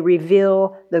 and they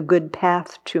reveal the good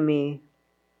path to me.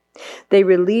 They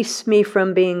release me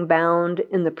from being bound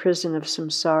in the prison of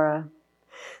samsara.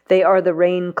 They are the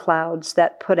rain clouds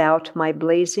that put out my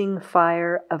blazing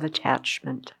fire of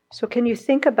attachment. So can you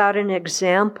think about an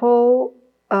example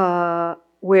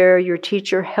where your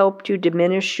teacher helped you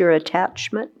diminish your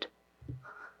attachment?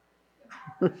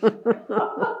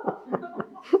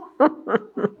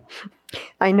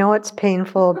 I know it's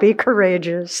painful. Be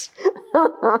courageous.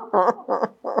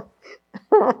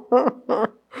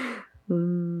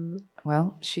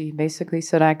 Well, she basically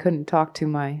said I couldn't talk to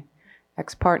my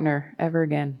ex-partner ever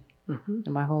again in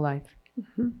my whole life.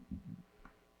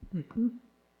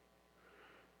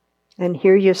 And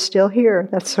here you're still here.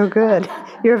 That's so good.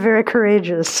 You're very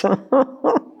courageous.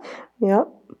 Yep.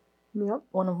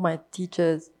 One of my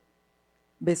teachers,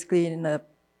 basically in a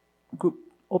group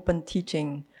open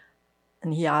teaching,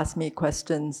 and he asked me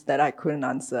questions that I couldn't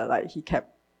answer. Like he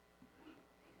kept,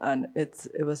 and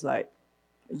it was like,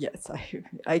 yes,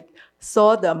 I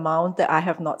saw the amount that I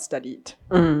have not studied,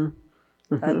 and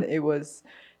it was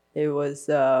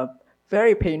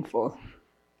very painful.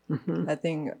 I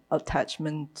think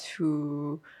attachment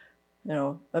to,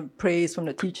 praise from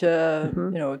the teacher,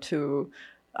 to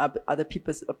other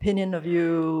people's opinion of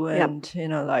you, and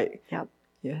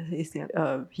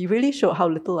he really showed how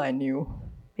little I knew.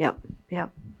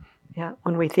 Yeah,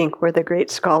 when we think we're the great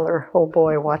scholar, oh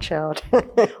boy, watch out.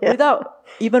 Without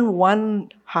even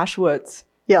one harsh words.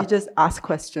 He just asked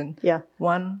question.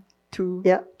 1, 2,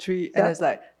 3, and it's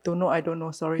like, don't know, I don't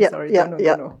know, sorry, don't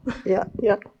know. Yeah.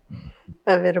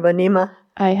 Venerable Nima.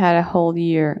 I had a whole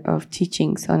year of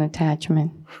teachings on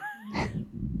attachment.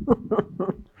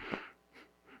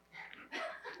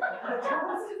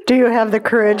 Do you have the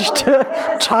courage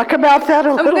to talk about that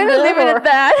a little bit? I'm going to leave it at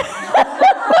that.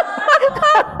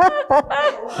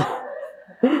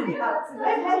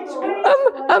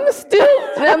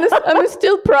 I'm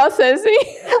still processing.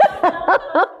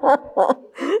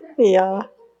 Yeah.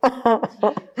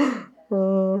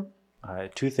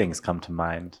 Two things come to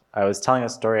mind. I was telling a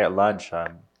story at lunch.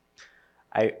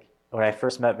 When I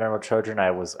first met Venerable Chodron,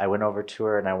 I went over to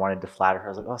her and I wanted to flatter her. I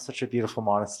was like, "Oh, such a beautiful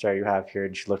monastery you have here."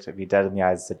 And she looked at me dead in the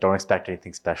eyes and said, "Don't expect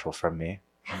anything special from me."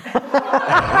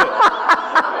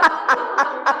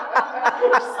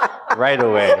 Right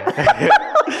away.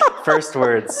 First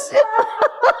words.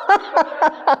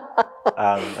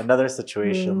 Another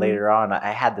situation later on,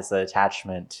 I had this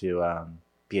attachment to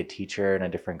be a teacher in a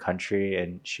different country,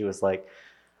 and she was like,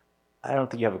 "I don't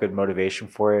think you have a good motivation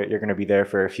for it. You're going to be there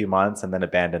for a few months and then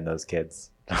abandon those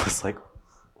kids." I was like,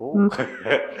 "Oh,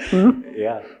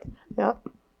 yeah." Yep.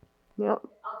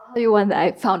 I'll tell you one that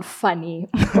I found funny.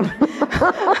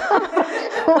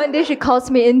 One day she calls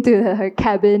me into her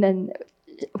cabin and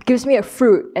gives me a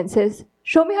fruit and says,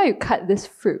 "Show me how you cut this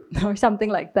fruit," or something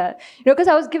like that. Because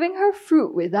I was giving her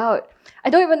fruit without, I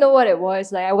don't even know what it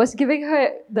was. Like I was giving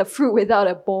her the fruit without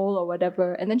a bowl or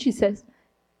whatever. And then she says,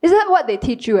 "Is that what they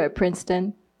teach you at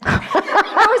Princeton?" There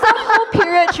was a whole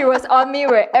period she was on me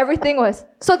where everything was,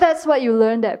 "So that's what you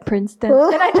learned at Princeton?"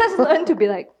 And I just learned to be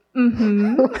like,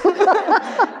 do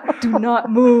not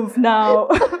move now.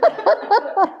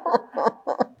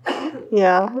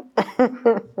 Yeah.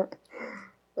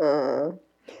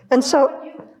 And so,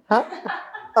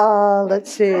 let's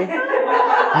see.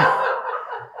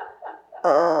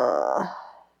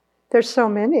 There's so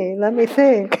many. Let me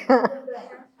think.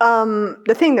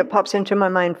 The thing that pops into my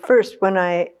mind first when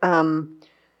I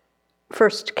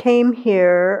first came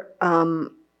here,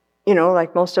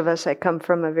 like most of us, I come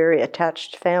from a very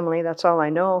attached family. That's all I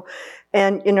know.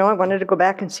 And, I wanted to go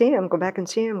back and see him, go back and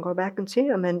see him, go back and see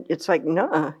him. And it's like,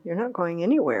 no, you're not going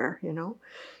anywhere,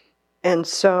 And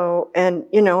so,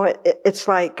 it's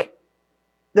like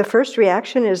the first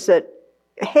reaction is that,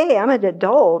 hey, I'm an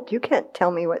adult. You can't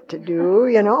tell me what to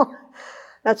do,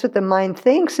 That's what the mind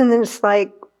thinks. And then it's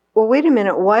like, well, wait a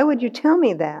minute. Why would you tell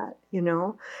me that,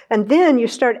 And then you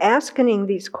start asking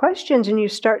these questions and you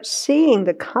start seeing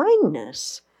the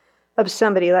kindness of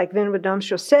somebody. Like Venerable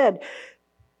Damsho said,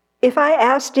 if I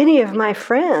asked any of my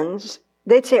friends,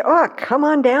 they'd say, "Oh, come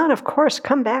on down. Of course,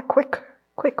 come back quick,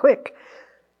 quick, quick."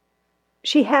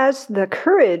 She has the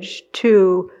courage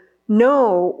to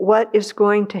know what is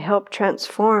going to help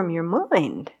transform your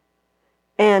mind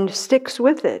and sticks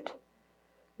with it,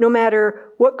 no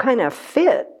matter what kind of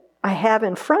fit I have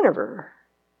in front of her.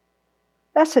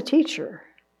 That's a teacher.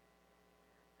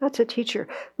 That's a teacher.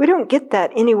 We don't get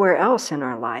that anywhere else in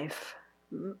our life.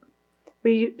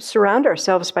 We surround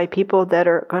ourselves by people that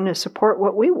are going to support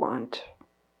what we want.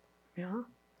 Yeah.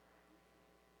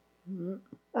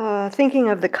 Thinking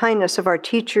of the kindness of our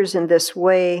teachers in this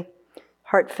way,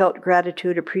 heartfelt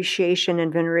gratitude, appreciation,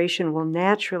 and veneration will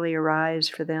naturally arise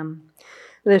for them.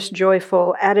 This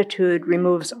joyful attitude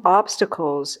removes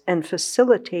obstacles and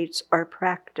facilitates our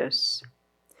practice.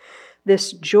 I'm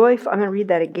going to read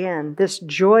that again. This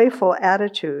joyful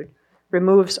attitude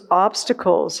removes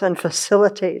obstacles and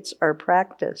facilitates our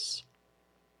practice.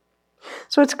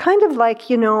 So it's kind of like,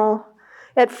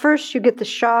 at first you get the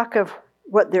shock of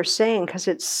what they're saying because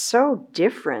it's so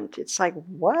different. It's like,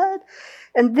 what?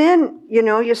 And then,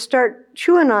 you start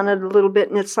chewing on it a little bit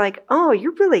and it's like, oh,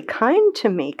 you're really kind to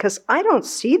me because I don't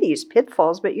see these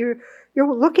pitfalls, but you're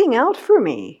looking out for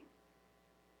me.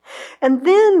 And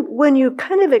then when you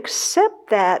kind of accept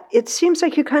that, it seems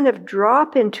like you kind of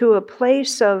drop into a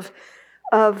place of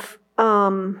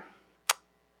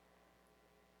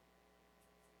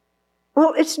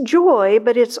it's joy,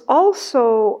 but it's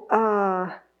also,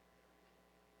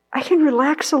 I can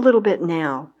relax a little bit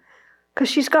now because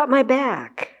she's got my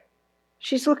back.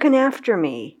 She's looking after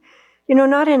me.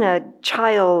 Not in a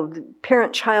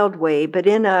parent-child way, but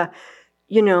in a,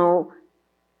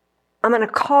 I'm going to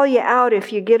call you out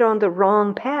if you get on the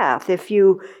wrong path, if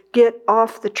you get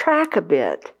off the track a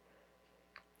bit.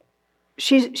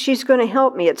 She's going to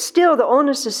help me. It's still, the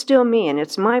onus is still me, and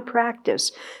it's my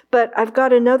practice. But I've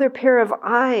got another pair of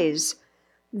eyes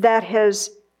that has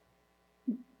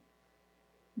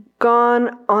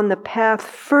gone on the path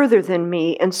further than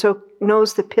me, and so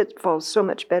knows the pitfalls so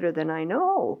much better than I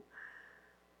know.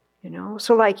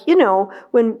 So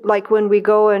when we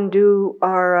go and do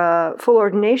our full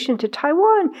ordination to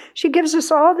Taiwan, she gives us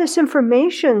all this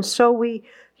information so we,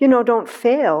 don't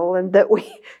fail and that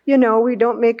we, we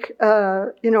don't make,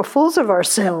 fools of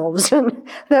ourselves and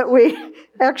that we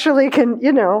actually can,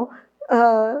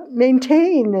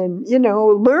 maintain and,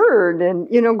 learn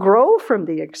and, grow from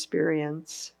the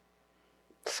experience.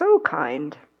 So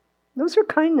kind. Those are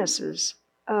kindnesses.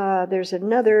 There's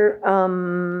another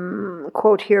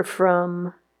quote here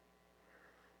from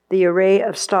the Array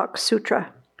of Stock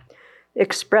Sutra.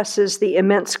 Expresses the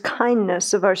immense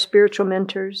kindness of our spiritual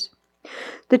mentors.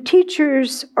 The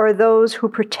teachers are those who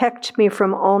protect me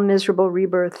from all miserable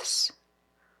rebirths.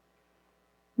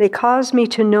 They cause me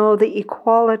to know the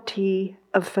equality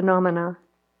of phenomena.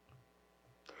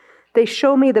 They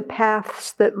show me the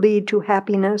paths that lead to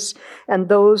happiness and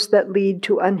those that lead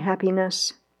to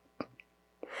unhappiness.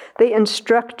 They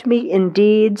instruct me in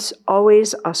deeds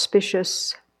always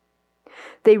auspicious.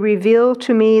 They reveal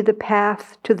to me the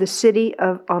path to the city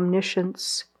of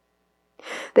omniscience.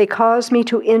 They cause me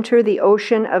to enter the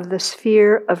ocean of the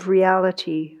sphere of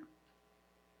reality.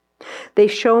 They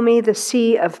show me the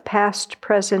sea of past,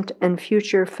 present, and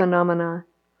future phenomena.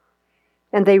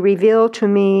 and they reveal to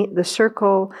me the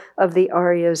circle of the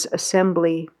Arya's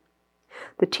assembly.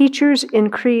 The teachers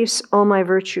increase all my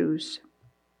virtues.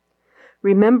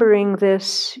 Remembering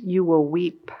this, you will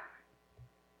weep.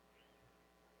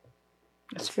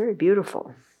 It's very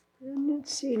beautiful. And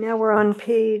let's see, now we're on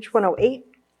page 108.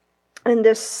 And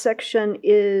this section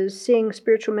is Seeing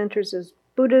Spiritual Mentors as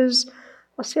Buddhas.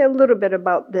 I'll say a little bit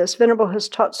about this. Venerable has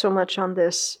taught so much on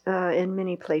this in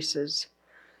many places.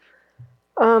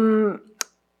 The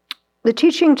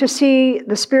teaching to see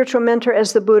the spiritual mentor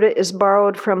as the Buddha is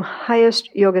borrowed from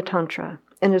Highest Yoga Tantra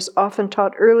and is often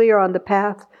taught earlier on the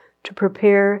path to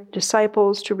prepare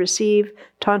disciples to receive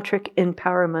tantric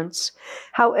empowerments.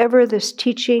 However, this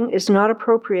teaching is not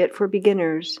appropriate for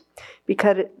beginners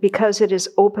because it is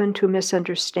open to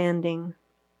misunderstanding.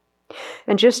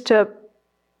 And just to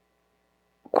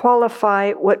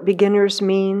qualify what beginners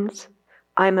means,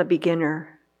 I'm a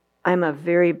beginner. I'm a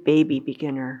very baby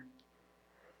beginner.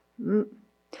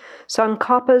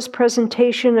 Tsongkhapa's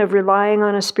presentation of relying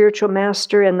on a spiritual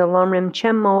master in the Lomrim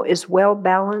Chenmo is well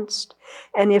balanced,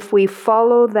 and if we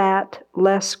follow that,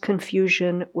 less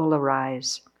confusion will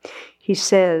arise. He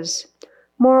says,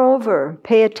 moreover,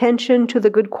 pay attention to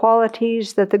the good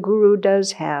qualities that the Guru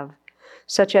does have,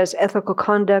 such as ethical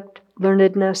conduct,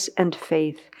 learnedness, and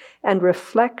faith, and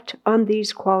reflect on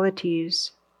these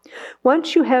qualities.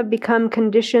 Once you have become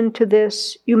conditioned to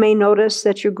this, you may notice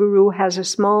that your Guru has a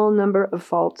small number of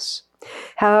faults.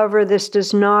 However, this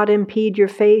does not impede your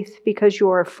faith because you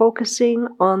are focusing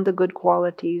on the good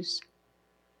qualities.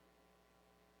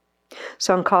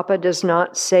 Tsongkhapa does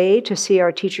not say to see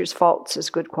our teacher's faults as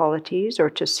good qualities or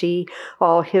to see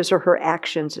all his or her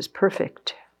actions as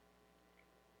perfect.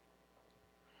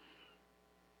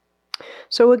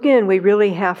 So again, we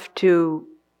really have to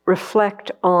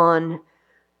reflect on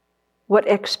what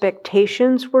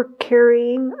expectations we're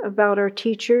carrying about our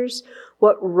teachers,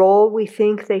 what role we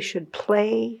think they should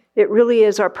play. It really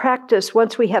is our practice,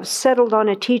 once we have settled on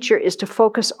a teacher, is to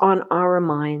focus on our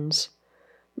minds,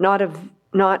 not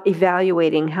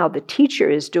evaluating how the teacher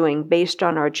is doing based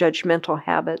on our judgmental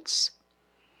habits.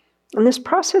 And this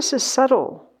process is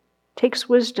subtle, takes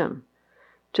wisdom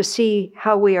to see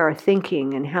how we are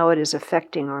thinking and how it is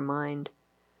affecting our mind.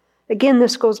 Again,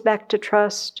 this goes back to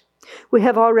trust. We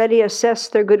have already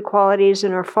assessed their good qualities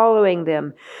and are following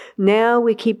them. Now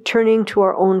we keep turning to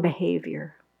our own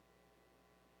behavior.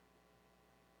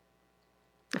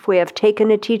 If we have taken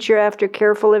a teacher after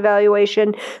careful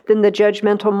evaluation, then the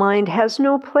judgmental mind has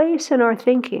no place in our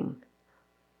thinking.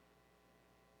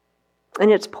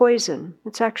 And it's poison.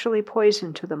 It's actually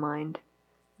poison to the mind.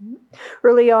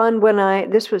 Early on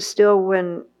this was still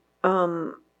when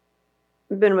Venerable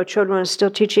Chodron was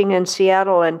still teaching in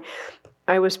Seattle, and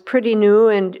I was pretty new,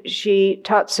 and she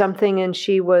taught something, and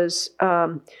she was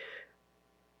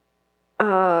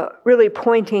really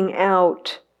pointing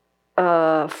out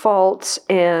faults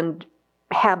and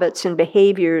habits and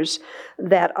behaviors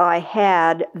that I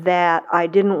had that I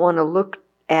didn't want to look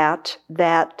at,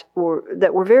 that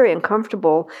were very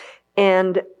uncomfortable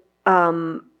and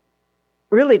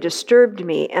really disturbed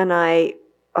me, and I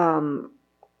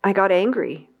got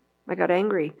angry.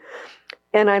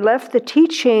 And I left the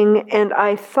teaching, and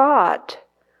I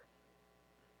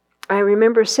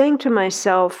remember saying to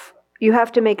myself, you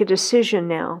have to make a decision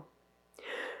now.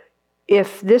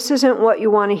 If this isn't what you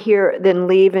want to hear, then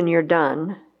leave and you're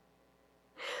done.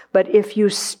 But if you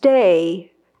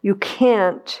stay, you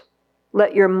can't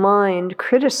let your mind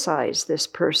criticize this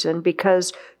person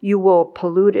because you will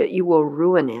pollute it, you will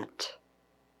ruin it.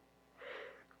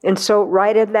 And so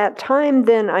right at that time,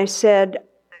 then I said,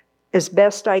 as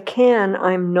best I can,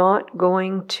 I'm not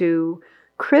going to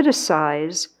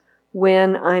criticize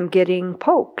when I'm getting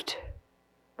poked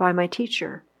by my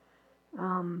teacher.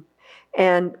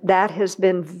 And that has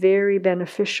been very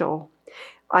beneficial.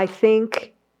 I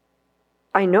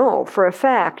know for a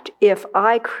fact, if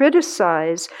I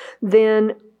criticize,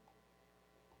 then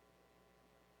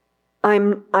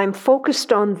I'm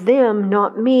focused on them,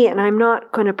 not me, and I'm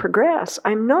not going to progress.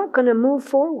 I'm not going to move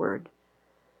forward.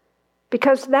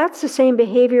 Because that's the same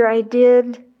behavior I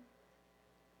did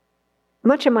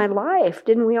much of my life.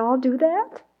 Didn't we all do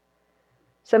that?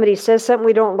 Somebody says something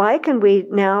we don't like, and we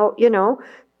now,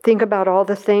 think about all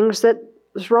the things that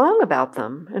was wrong about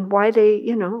them and why they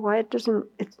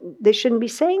shouldn't be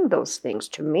saying those things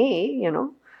to me,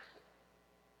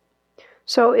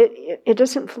 So it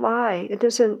doesn't fly. It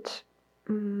doesn't.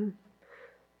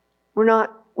 We're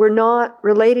not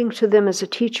relating to them as a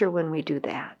teacher when we do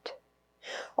that.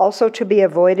 Also to be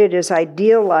avoided is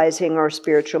idealizing our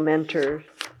spiritual mentor.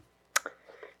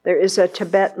 There is a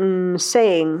Tibetan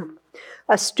saying,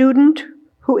 a student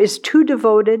who is too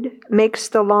devoted makes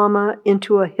the Lama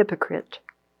into a hypocrite.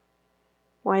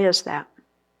 Why is that?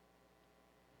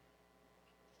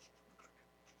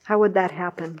 How would that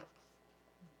happen?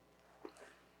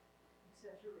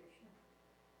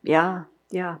 Yeah.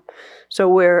 So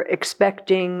we're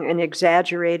expecting and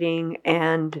exaggerating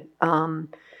and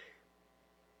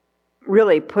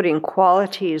really putting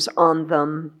qualities on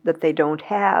them that they don't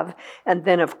have. And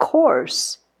then, of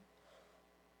course,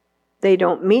 they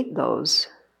don't meet those.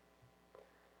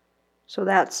 So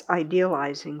that's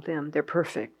idealizing them. They're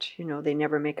perfect. They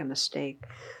never make a mistake.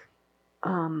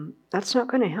 That's not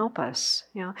going to help us.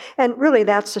 And really,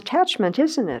 that's attachment,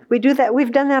 isn't it? We do that.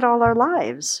 We've done that all our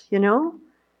lives,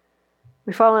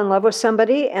 We fall in love with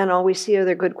somebody and all we see are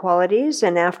their good qualities.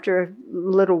 And after a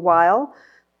little while,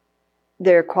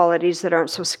 their qualities that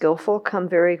aren't so skillful come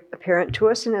very apparent to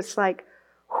us. And it's like,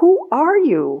 who are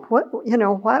you? What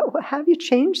have you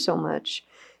changed so much?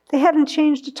 They haven't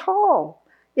changed at all.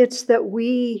 It's that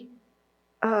we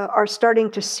are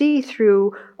starting to see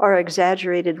through our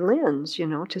exaggerated lens,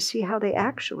 to see how they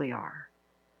actually are.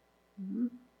 Mm-hmm.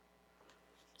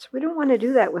 So we don't want to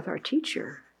do that with our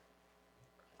teacher.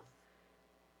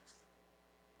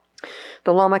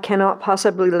 The Lama cannot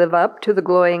possibly live up to the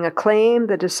glowing acclaim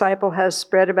the disciple has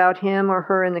spread about him or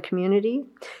her in the community.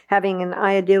 Having an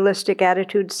idealistic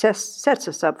attitude sets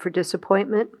us up for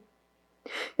disappointment.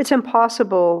 It's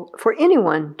impossible for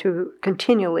anyone to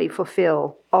continually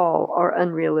fulfill all our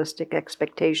unrealistic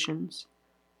expectations.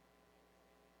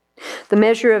 The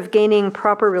measure of gaining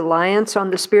proper reliance on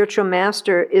the spiritual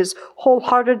master is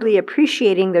wholeheartedly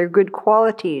appreciating their good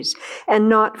qualities and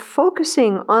not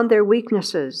focusing on their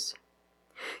weaknesses.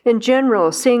 In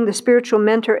general, seeing the spiritual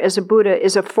mentor as a Buddha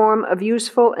is a form of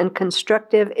useful and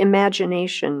constructive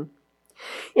imagination.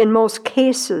 In most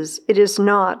cases, it is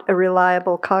not a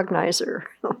reliable cognizer.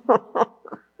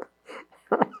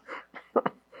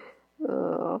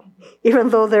 Even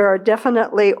though there are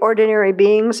definitely ordinary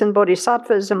beings and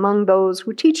bodhisattvas among those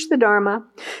who teach the Dharma,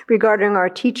 regarding our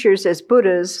teachers as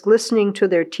Buddhas, listening to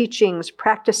their teachings,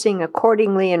 practicing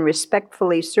accordingly and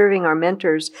respectfully serving our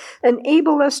mentors,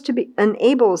 enables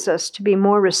us to be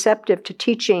more receptive to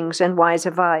teachings and wise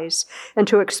advice, and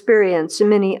to experience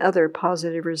many other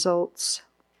positive results.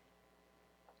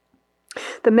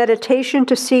 The meditation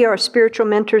to see our spiritual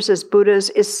mentors as Buddhas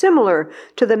is similar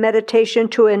to the meditation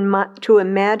to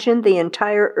imagine the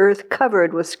entire earth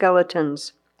covered with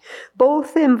skeletons.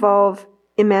 Both involve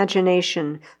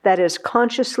imagination that is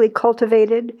consciously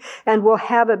cultivated and will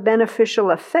have a beneficial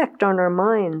effect on our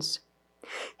minds.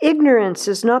 Ignorance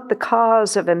is not the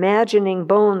cause of imagining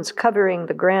bones covering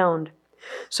the ground,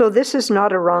 so this is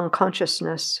not a wrong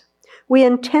consciousness. We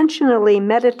intentionally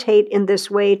meditate in this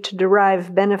way to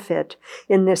derive benefit.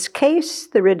 In this case,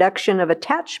 the reduction of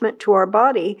attachment to our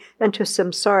body and to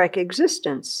samsaric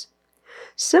existence.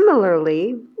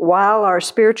 Similarly, while our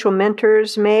spiritual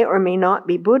mentors may or may not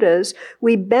be Buddhas,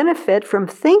 we benefit from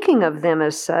thinking of them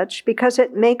as such because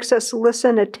it makes us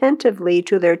listen attentively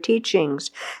to their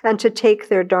teachings and to take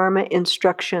their Dharma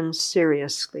instructions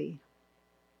seriously.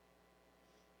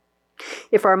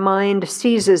 If our mind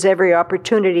seizes every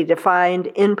opportunity to find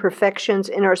imperfections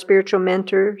in our spiritual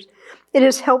mentors, it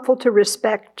is helpful to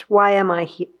reflect, why am I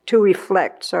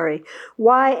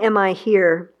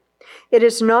here? It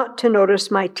is not to notice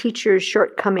my teacher's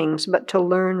shortcomings, but to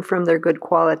learn from their good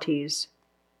qualities.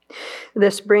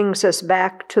 This brings us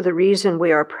back to the reason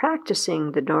we are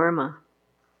practicing the Dharma.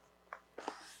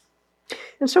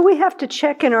 And so we have to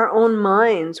check in our own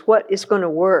minds what is going to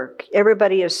work.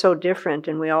 Everybody is so different,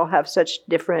 and we all have such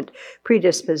different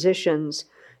predispositions,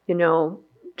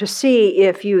 to see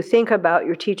if you think about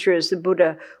your teacher as the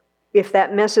Buddha, if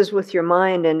that messes with your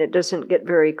mind and it doesn't get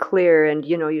very clear and,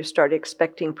 you start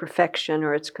expecting perfection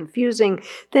or it's confusing,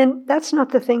 then that's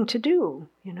not the thing to do.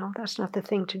 That's not the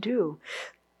thing to do.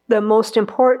 The most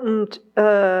important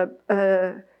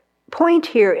point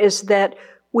here is that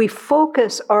we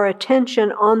focus our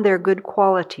attention on their good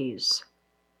qualities.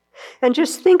 And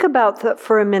just think about that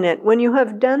for a minute. When you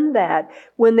have done that,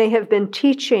 when they have been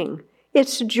teaching,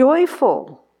 it's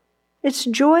joyful. It's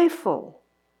joyful.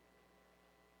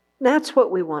 That's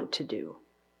what we want to do.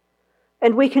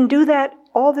 And we can do that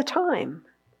all the time.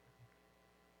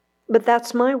 But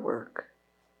that's my work.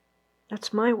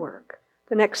 That's my work.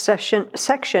 The next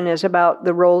section is about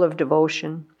the role of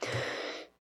devotion.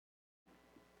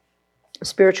 A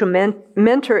spiritual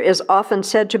mentor is often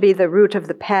said to be the root of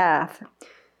the path.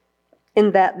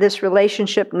 in that this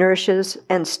relationship nourishes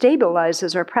and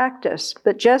stabilizes our practice.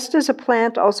 But just as a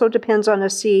plant also depends on a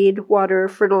seed, water,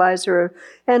 fertilizer,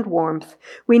 and warmth,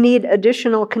 we need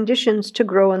additional conditions to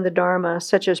grow in the Dharma,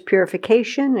 such as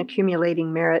purification,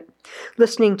 accumulating merit,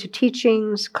 listening to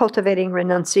teachings, cultivating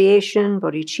renunciation,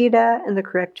 bodhicitta, and the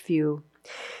correct view,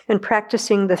 and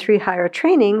practicing the 3 higher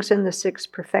trainings and the 6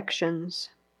 perfections.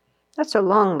 That's a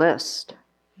long list.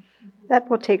 That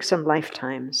will take some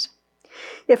lifetimes.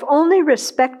 If only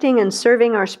respecting and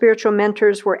serving our spiritual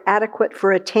mentors were adequate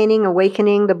for attaining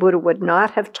awakening, the Buddha would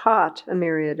not have taught a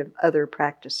myriad of other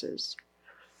practices.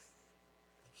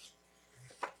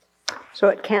 So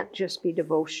it can't just be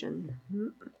devotion.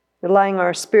 Relying on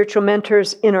our spiritual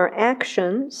mentors in our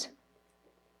actions,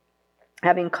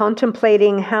 having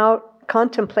contemplated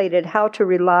how to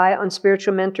rely on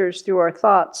spiritual mentors through our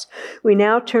thoughts, we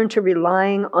now turn to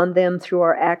relying on them through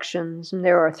our actions. And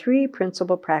there are 3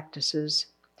 principal practices.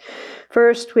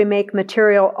 First, we make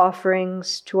material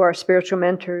offerings to our spiritual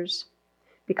mentors.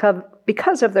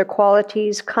 Because of their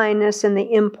qualities, kindness, and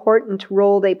the important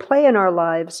role they play in our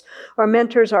lives, our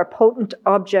mentors are potent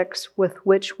objects with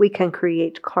which we can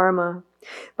create karma.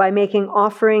 By making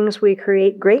offerings, we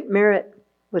create great merit,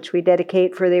 which we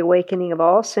dedicate for the awakening of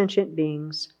all sentient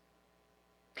beings.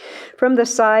 From the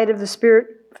side of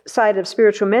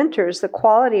spiritual mentors, the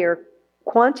quality or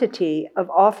quantity of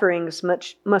offerings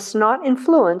must not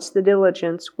influence the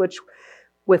diligence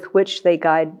with which they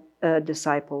guide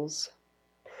disciples.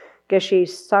 Geshe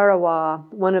Sarawa,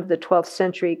 one of the 12th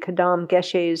century Kadam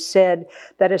Geshes, said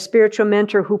that a spiritual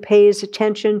mentor who pays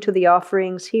attention to the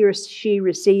offerings he or she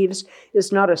receives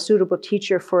is not a suitable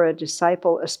teacher for a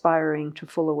disciple aspiring to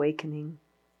full awakening.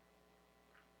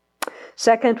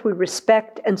 Second, we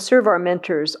respect and serve our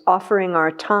mentors, offering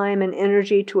our time and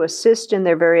energy to assist in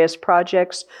their various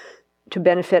projects to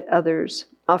benefit others.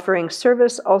 Offering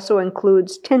service also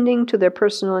includes tending to their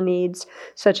personal needs,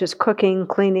 such as cooking,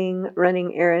 cleaning,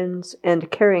 running errands,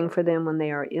 and caring for them when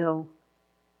they are ill.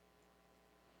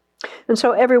 And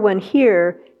so everyone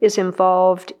here is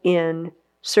involved in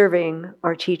serving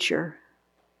our teacher.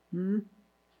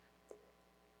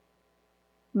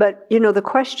 But, the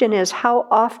question is, how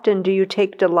often do you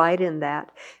take delight in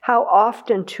that? How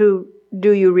often do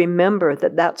you remember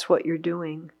that that's what you're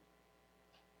doing?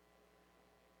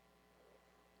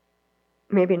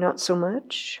 Maybe not so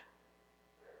much.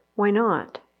 Why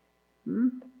not?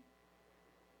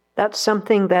 That's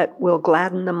something that will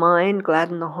gladden the mind,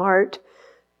 gladden the heart,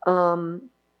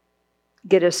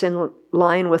 get us in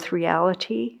line with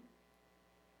reality,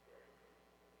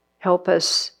 help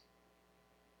us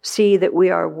see that we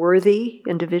are worthy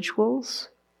individuals.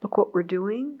 Look what we're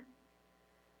doing.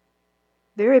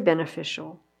 Very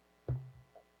beneficial.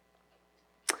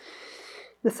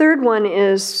 The third one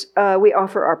is we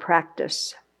offer our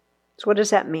practice. So what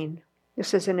does that mean?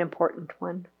 This is an important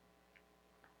one.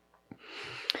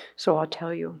 So I'll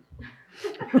tell you.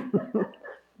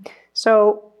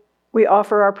 So we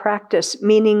offer our practice,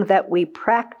 meaning that we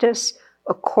practice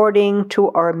according to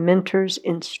our mentor's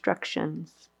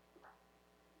instructions.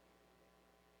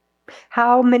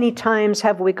 How many times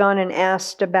have we gone and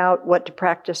asked about what to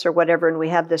practice or whatever, and we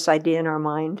have this idea in our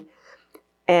mind,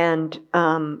 and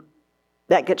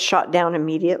that gets shot down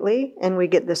immediately, and we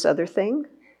get this other thing?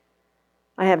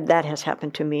 That has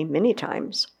happened to me many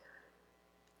times.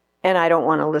 And I don't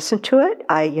want to listen to it.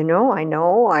 I know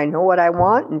what I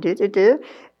want, and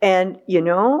And,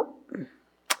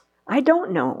 I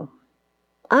don't know.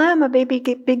 I'm a baby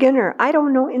beginner. I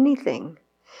don't know anything.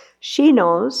 She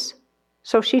knows,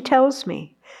 so she tells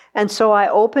me. And so I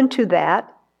open to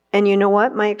that, and you know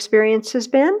what my experience has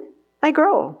been? I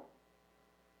grow.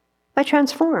 I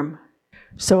transform.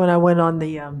 So when I went on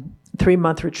the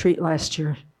 3-month retreat last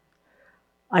year,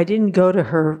 I didn't go to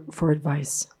her for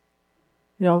advice.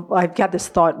 I've got this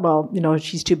thought,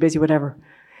 she's too busy, whatever.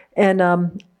 And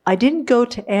I didn't go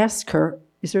to ask her,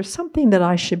 is there something that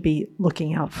I should be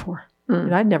looking out for?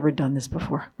 And I'd never done this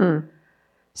before.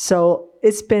 So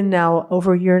it's been now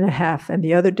over 1.5 years. And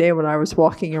the other day when I was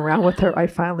walking around with her, I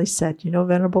finally said,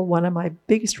 Venerable, one of my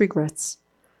biggest regrets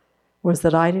was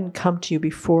that I didn't come to you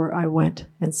before I went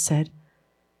and said,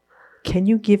 can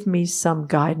you give me some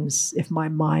guidance if my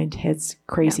mind heads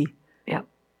crazy? Yeah.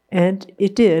 And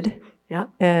it did. Yeah.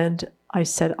 And I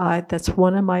said, that's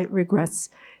one of my regrets.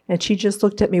 And she just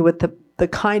looked at me with the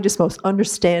kindest, most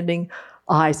understanding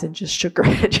eyes and just shook her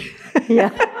head. Yeah.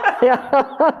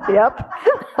 Yep.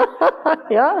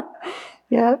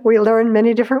 Yeah. We learn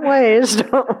many different ways,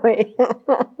 don't we?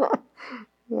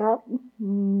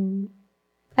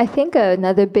 I think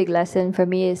another big lesson for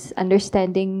me is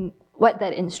understanding what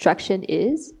that instruction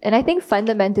is. And I think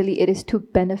fundamentally it is to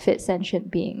benefit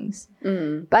sentient beings.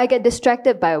 But I get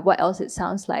distracted by what else it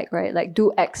sounds like, right? Like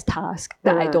do X task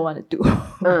that I don't want to do.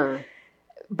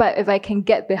 But if I can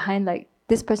get behind like,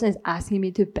 this person is asking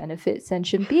me to benefit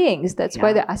sentient beings. That's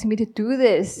why they're asking me to do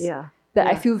this. That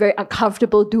I feel very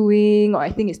uncomfortable doing, or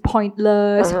I think it's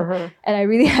pointless. And I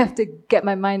really have to get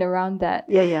my mind around that.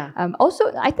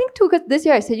 Also, I think too, because this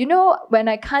year I said, when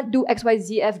I can't do X, Y,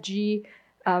 Z, F, G,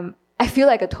 I feel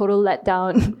like a total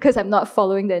letdown because I'm not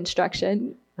following the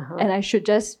instruction. And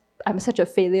I'm such a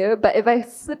failure. But if I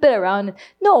flip it around,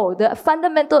 no, the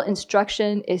fundamental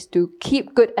instruction is to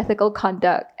keep good ethical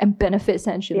conduct and benefit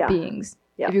sentient beings.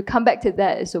 If you come back to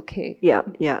that, it's okay. Yeah.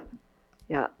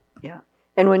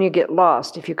 And when you get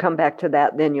lost, if you come back to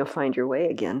that, then you'll find your way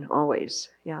again, always.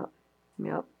 Yeah.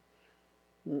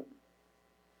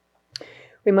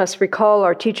 We must recall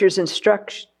our teachers'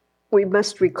 instruction. We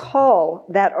must recall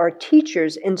that our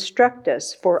teachers instruct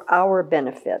us for our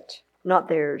benefit, not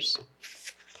theirs.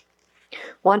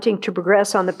 Wanting to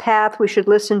progress on the path, we should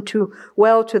listen to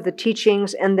the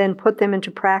teachings and then put them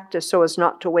into practice so as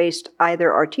not to waste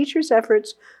either our teachers'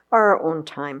 efforts or our own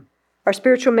time. Our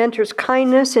spiritual mentor's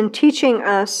kindness in teaching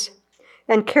us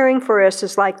and caring for us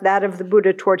is like that of the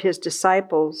Buddha toward his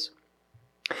disciples.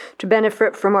 To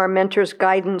benefit from our mentor's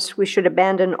guidance, we should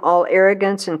abandon all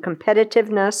arrogance and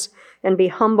competitiveness and be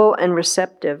humble and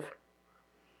receptive.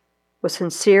 With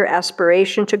sincere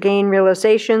aspiration to gain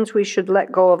realizations, we should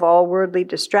let go of all worldly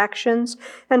distractions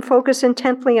and focus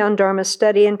intently on Dharma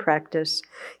study and practice.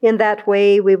 In that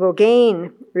way, we will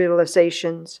gain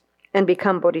realizations and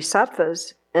become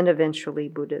bodhisattvas and eventually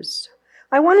Buddhas.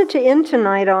 I wanted to end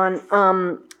tonight on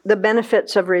the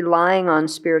benefits of relying on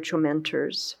spiritual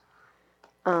mentors,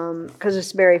 because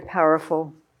it's very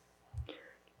powerful.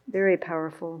 Very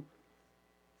powerful.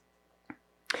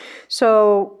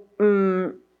 So,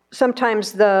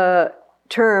 sometimes the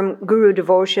term guru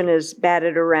devotion is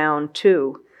batted around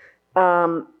too.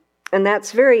 And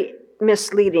that's very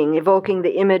misleading, evoking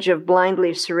the image of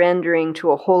blindly surrendering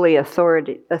to a holy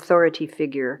authority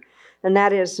figure. And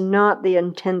that is not the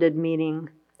intended meaning.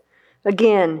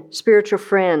 Again, spiritual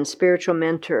friend, spiritual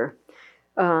mentor,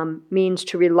 means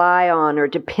to rely on or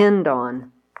depend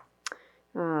on.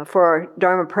 For our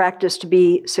Dharma practice to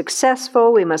be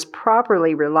successful, we must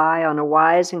properly rely on a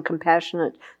wise and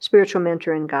compassionate spiritual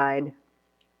mentor and guide.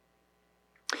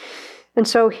 And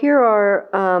so here are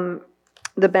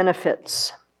the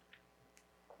benefits.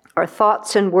 Our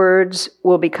thoughts and words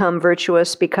will become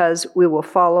virtuous because we will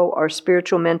follow our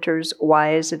spiritual mentor's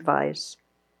wise advice.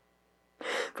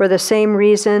 For the same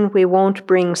reason, we won't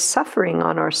bring suffering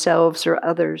on ourselves or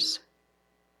others.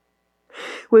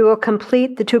 We will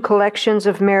complete the two collections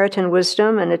of merit and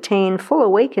wisdom and attain full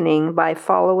awakening by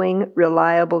following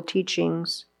reliable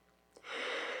teachings.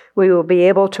 We will be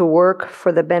able to work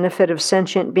for the benefit of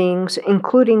sentient beings,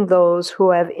 including those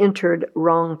who have entered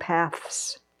wrong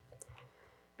paths.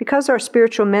 Because our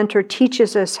spiritual mentor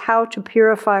teaches us how to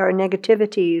purify our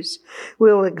negativities,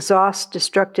 we will exhaust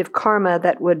destructive karma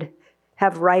that would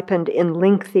have ripened in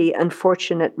lengthy,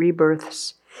 unfortunate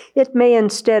rebirths. It may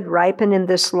instead ripen in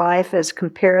this life as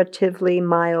comparatively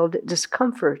mild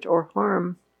discomfort or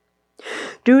harm.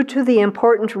 Due to the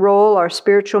important role our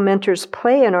spiritual mentors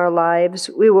play in our lives,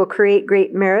 we will create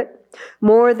great merit,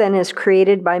 more than is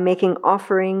created by making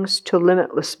offerings to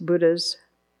limitless Buddhas.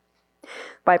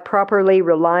 By properly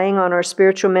relying on our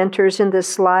spiritual mentors in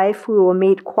this life, we will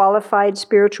meet qualified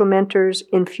spiritual mentors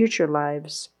in future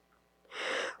lives.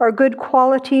 Our good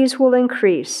qualities will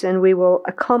increase, and we will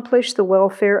accomplish the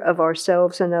welfare of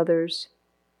ourselves and others.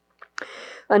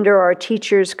 Under our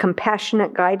teacher's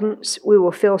compassionate guidance, we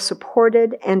will feel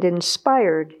supported and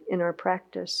inspired in our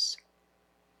practice.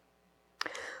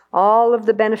 All of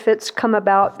the benefits come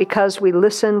about because we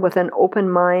listen with an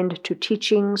open mind to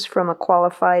teachings from a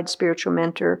qualified spiritual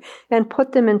mentor and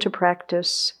put them into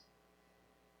practice.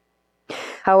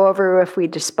 However, if we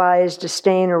despise,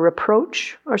 disdain, or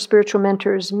reproach our spiritual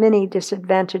mentors, many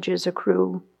disadvantages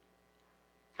accrue,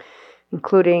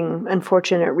 including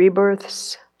unfortunate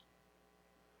rebirths,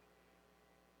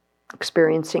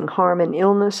 experiencing harm and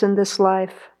illness in this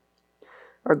life.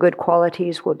 Our good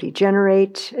qualities will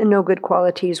degenerate, and no good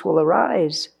qualities will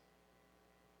arise.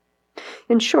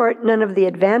 In short, none of the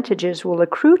advantages will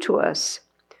accrue to us,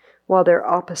 while their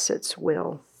opposites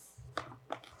will.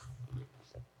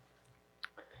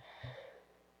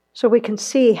 So we can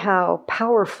see how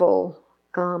powerful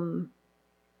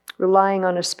relying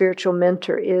on a spiritual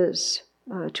mentor is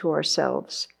to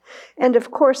ourselves. And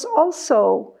of course,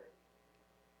 also,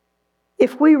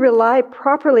 if we rely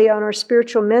properly on our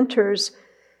spiritual mentors,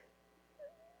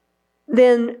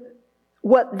 then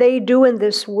what they do in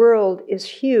this world is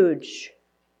huge.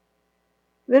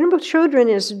 Venerable Children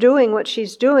is doing what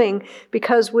she's doing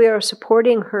because we are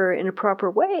supporting her in a proper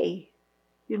way,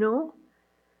 you know?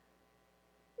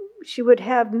 She would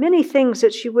have many things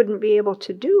that she wouldn't be able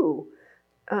to do,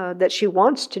 that she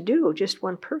wants to do, just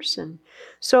one person.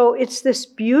 So it's this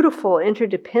beautiful,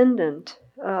 interdependent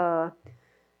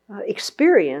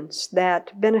experience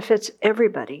that benefits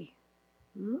everybody.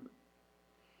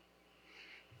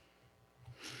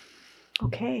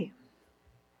 Okay.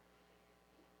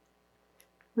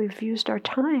 We've used our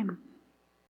time.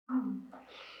 All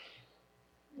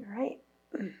right.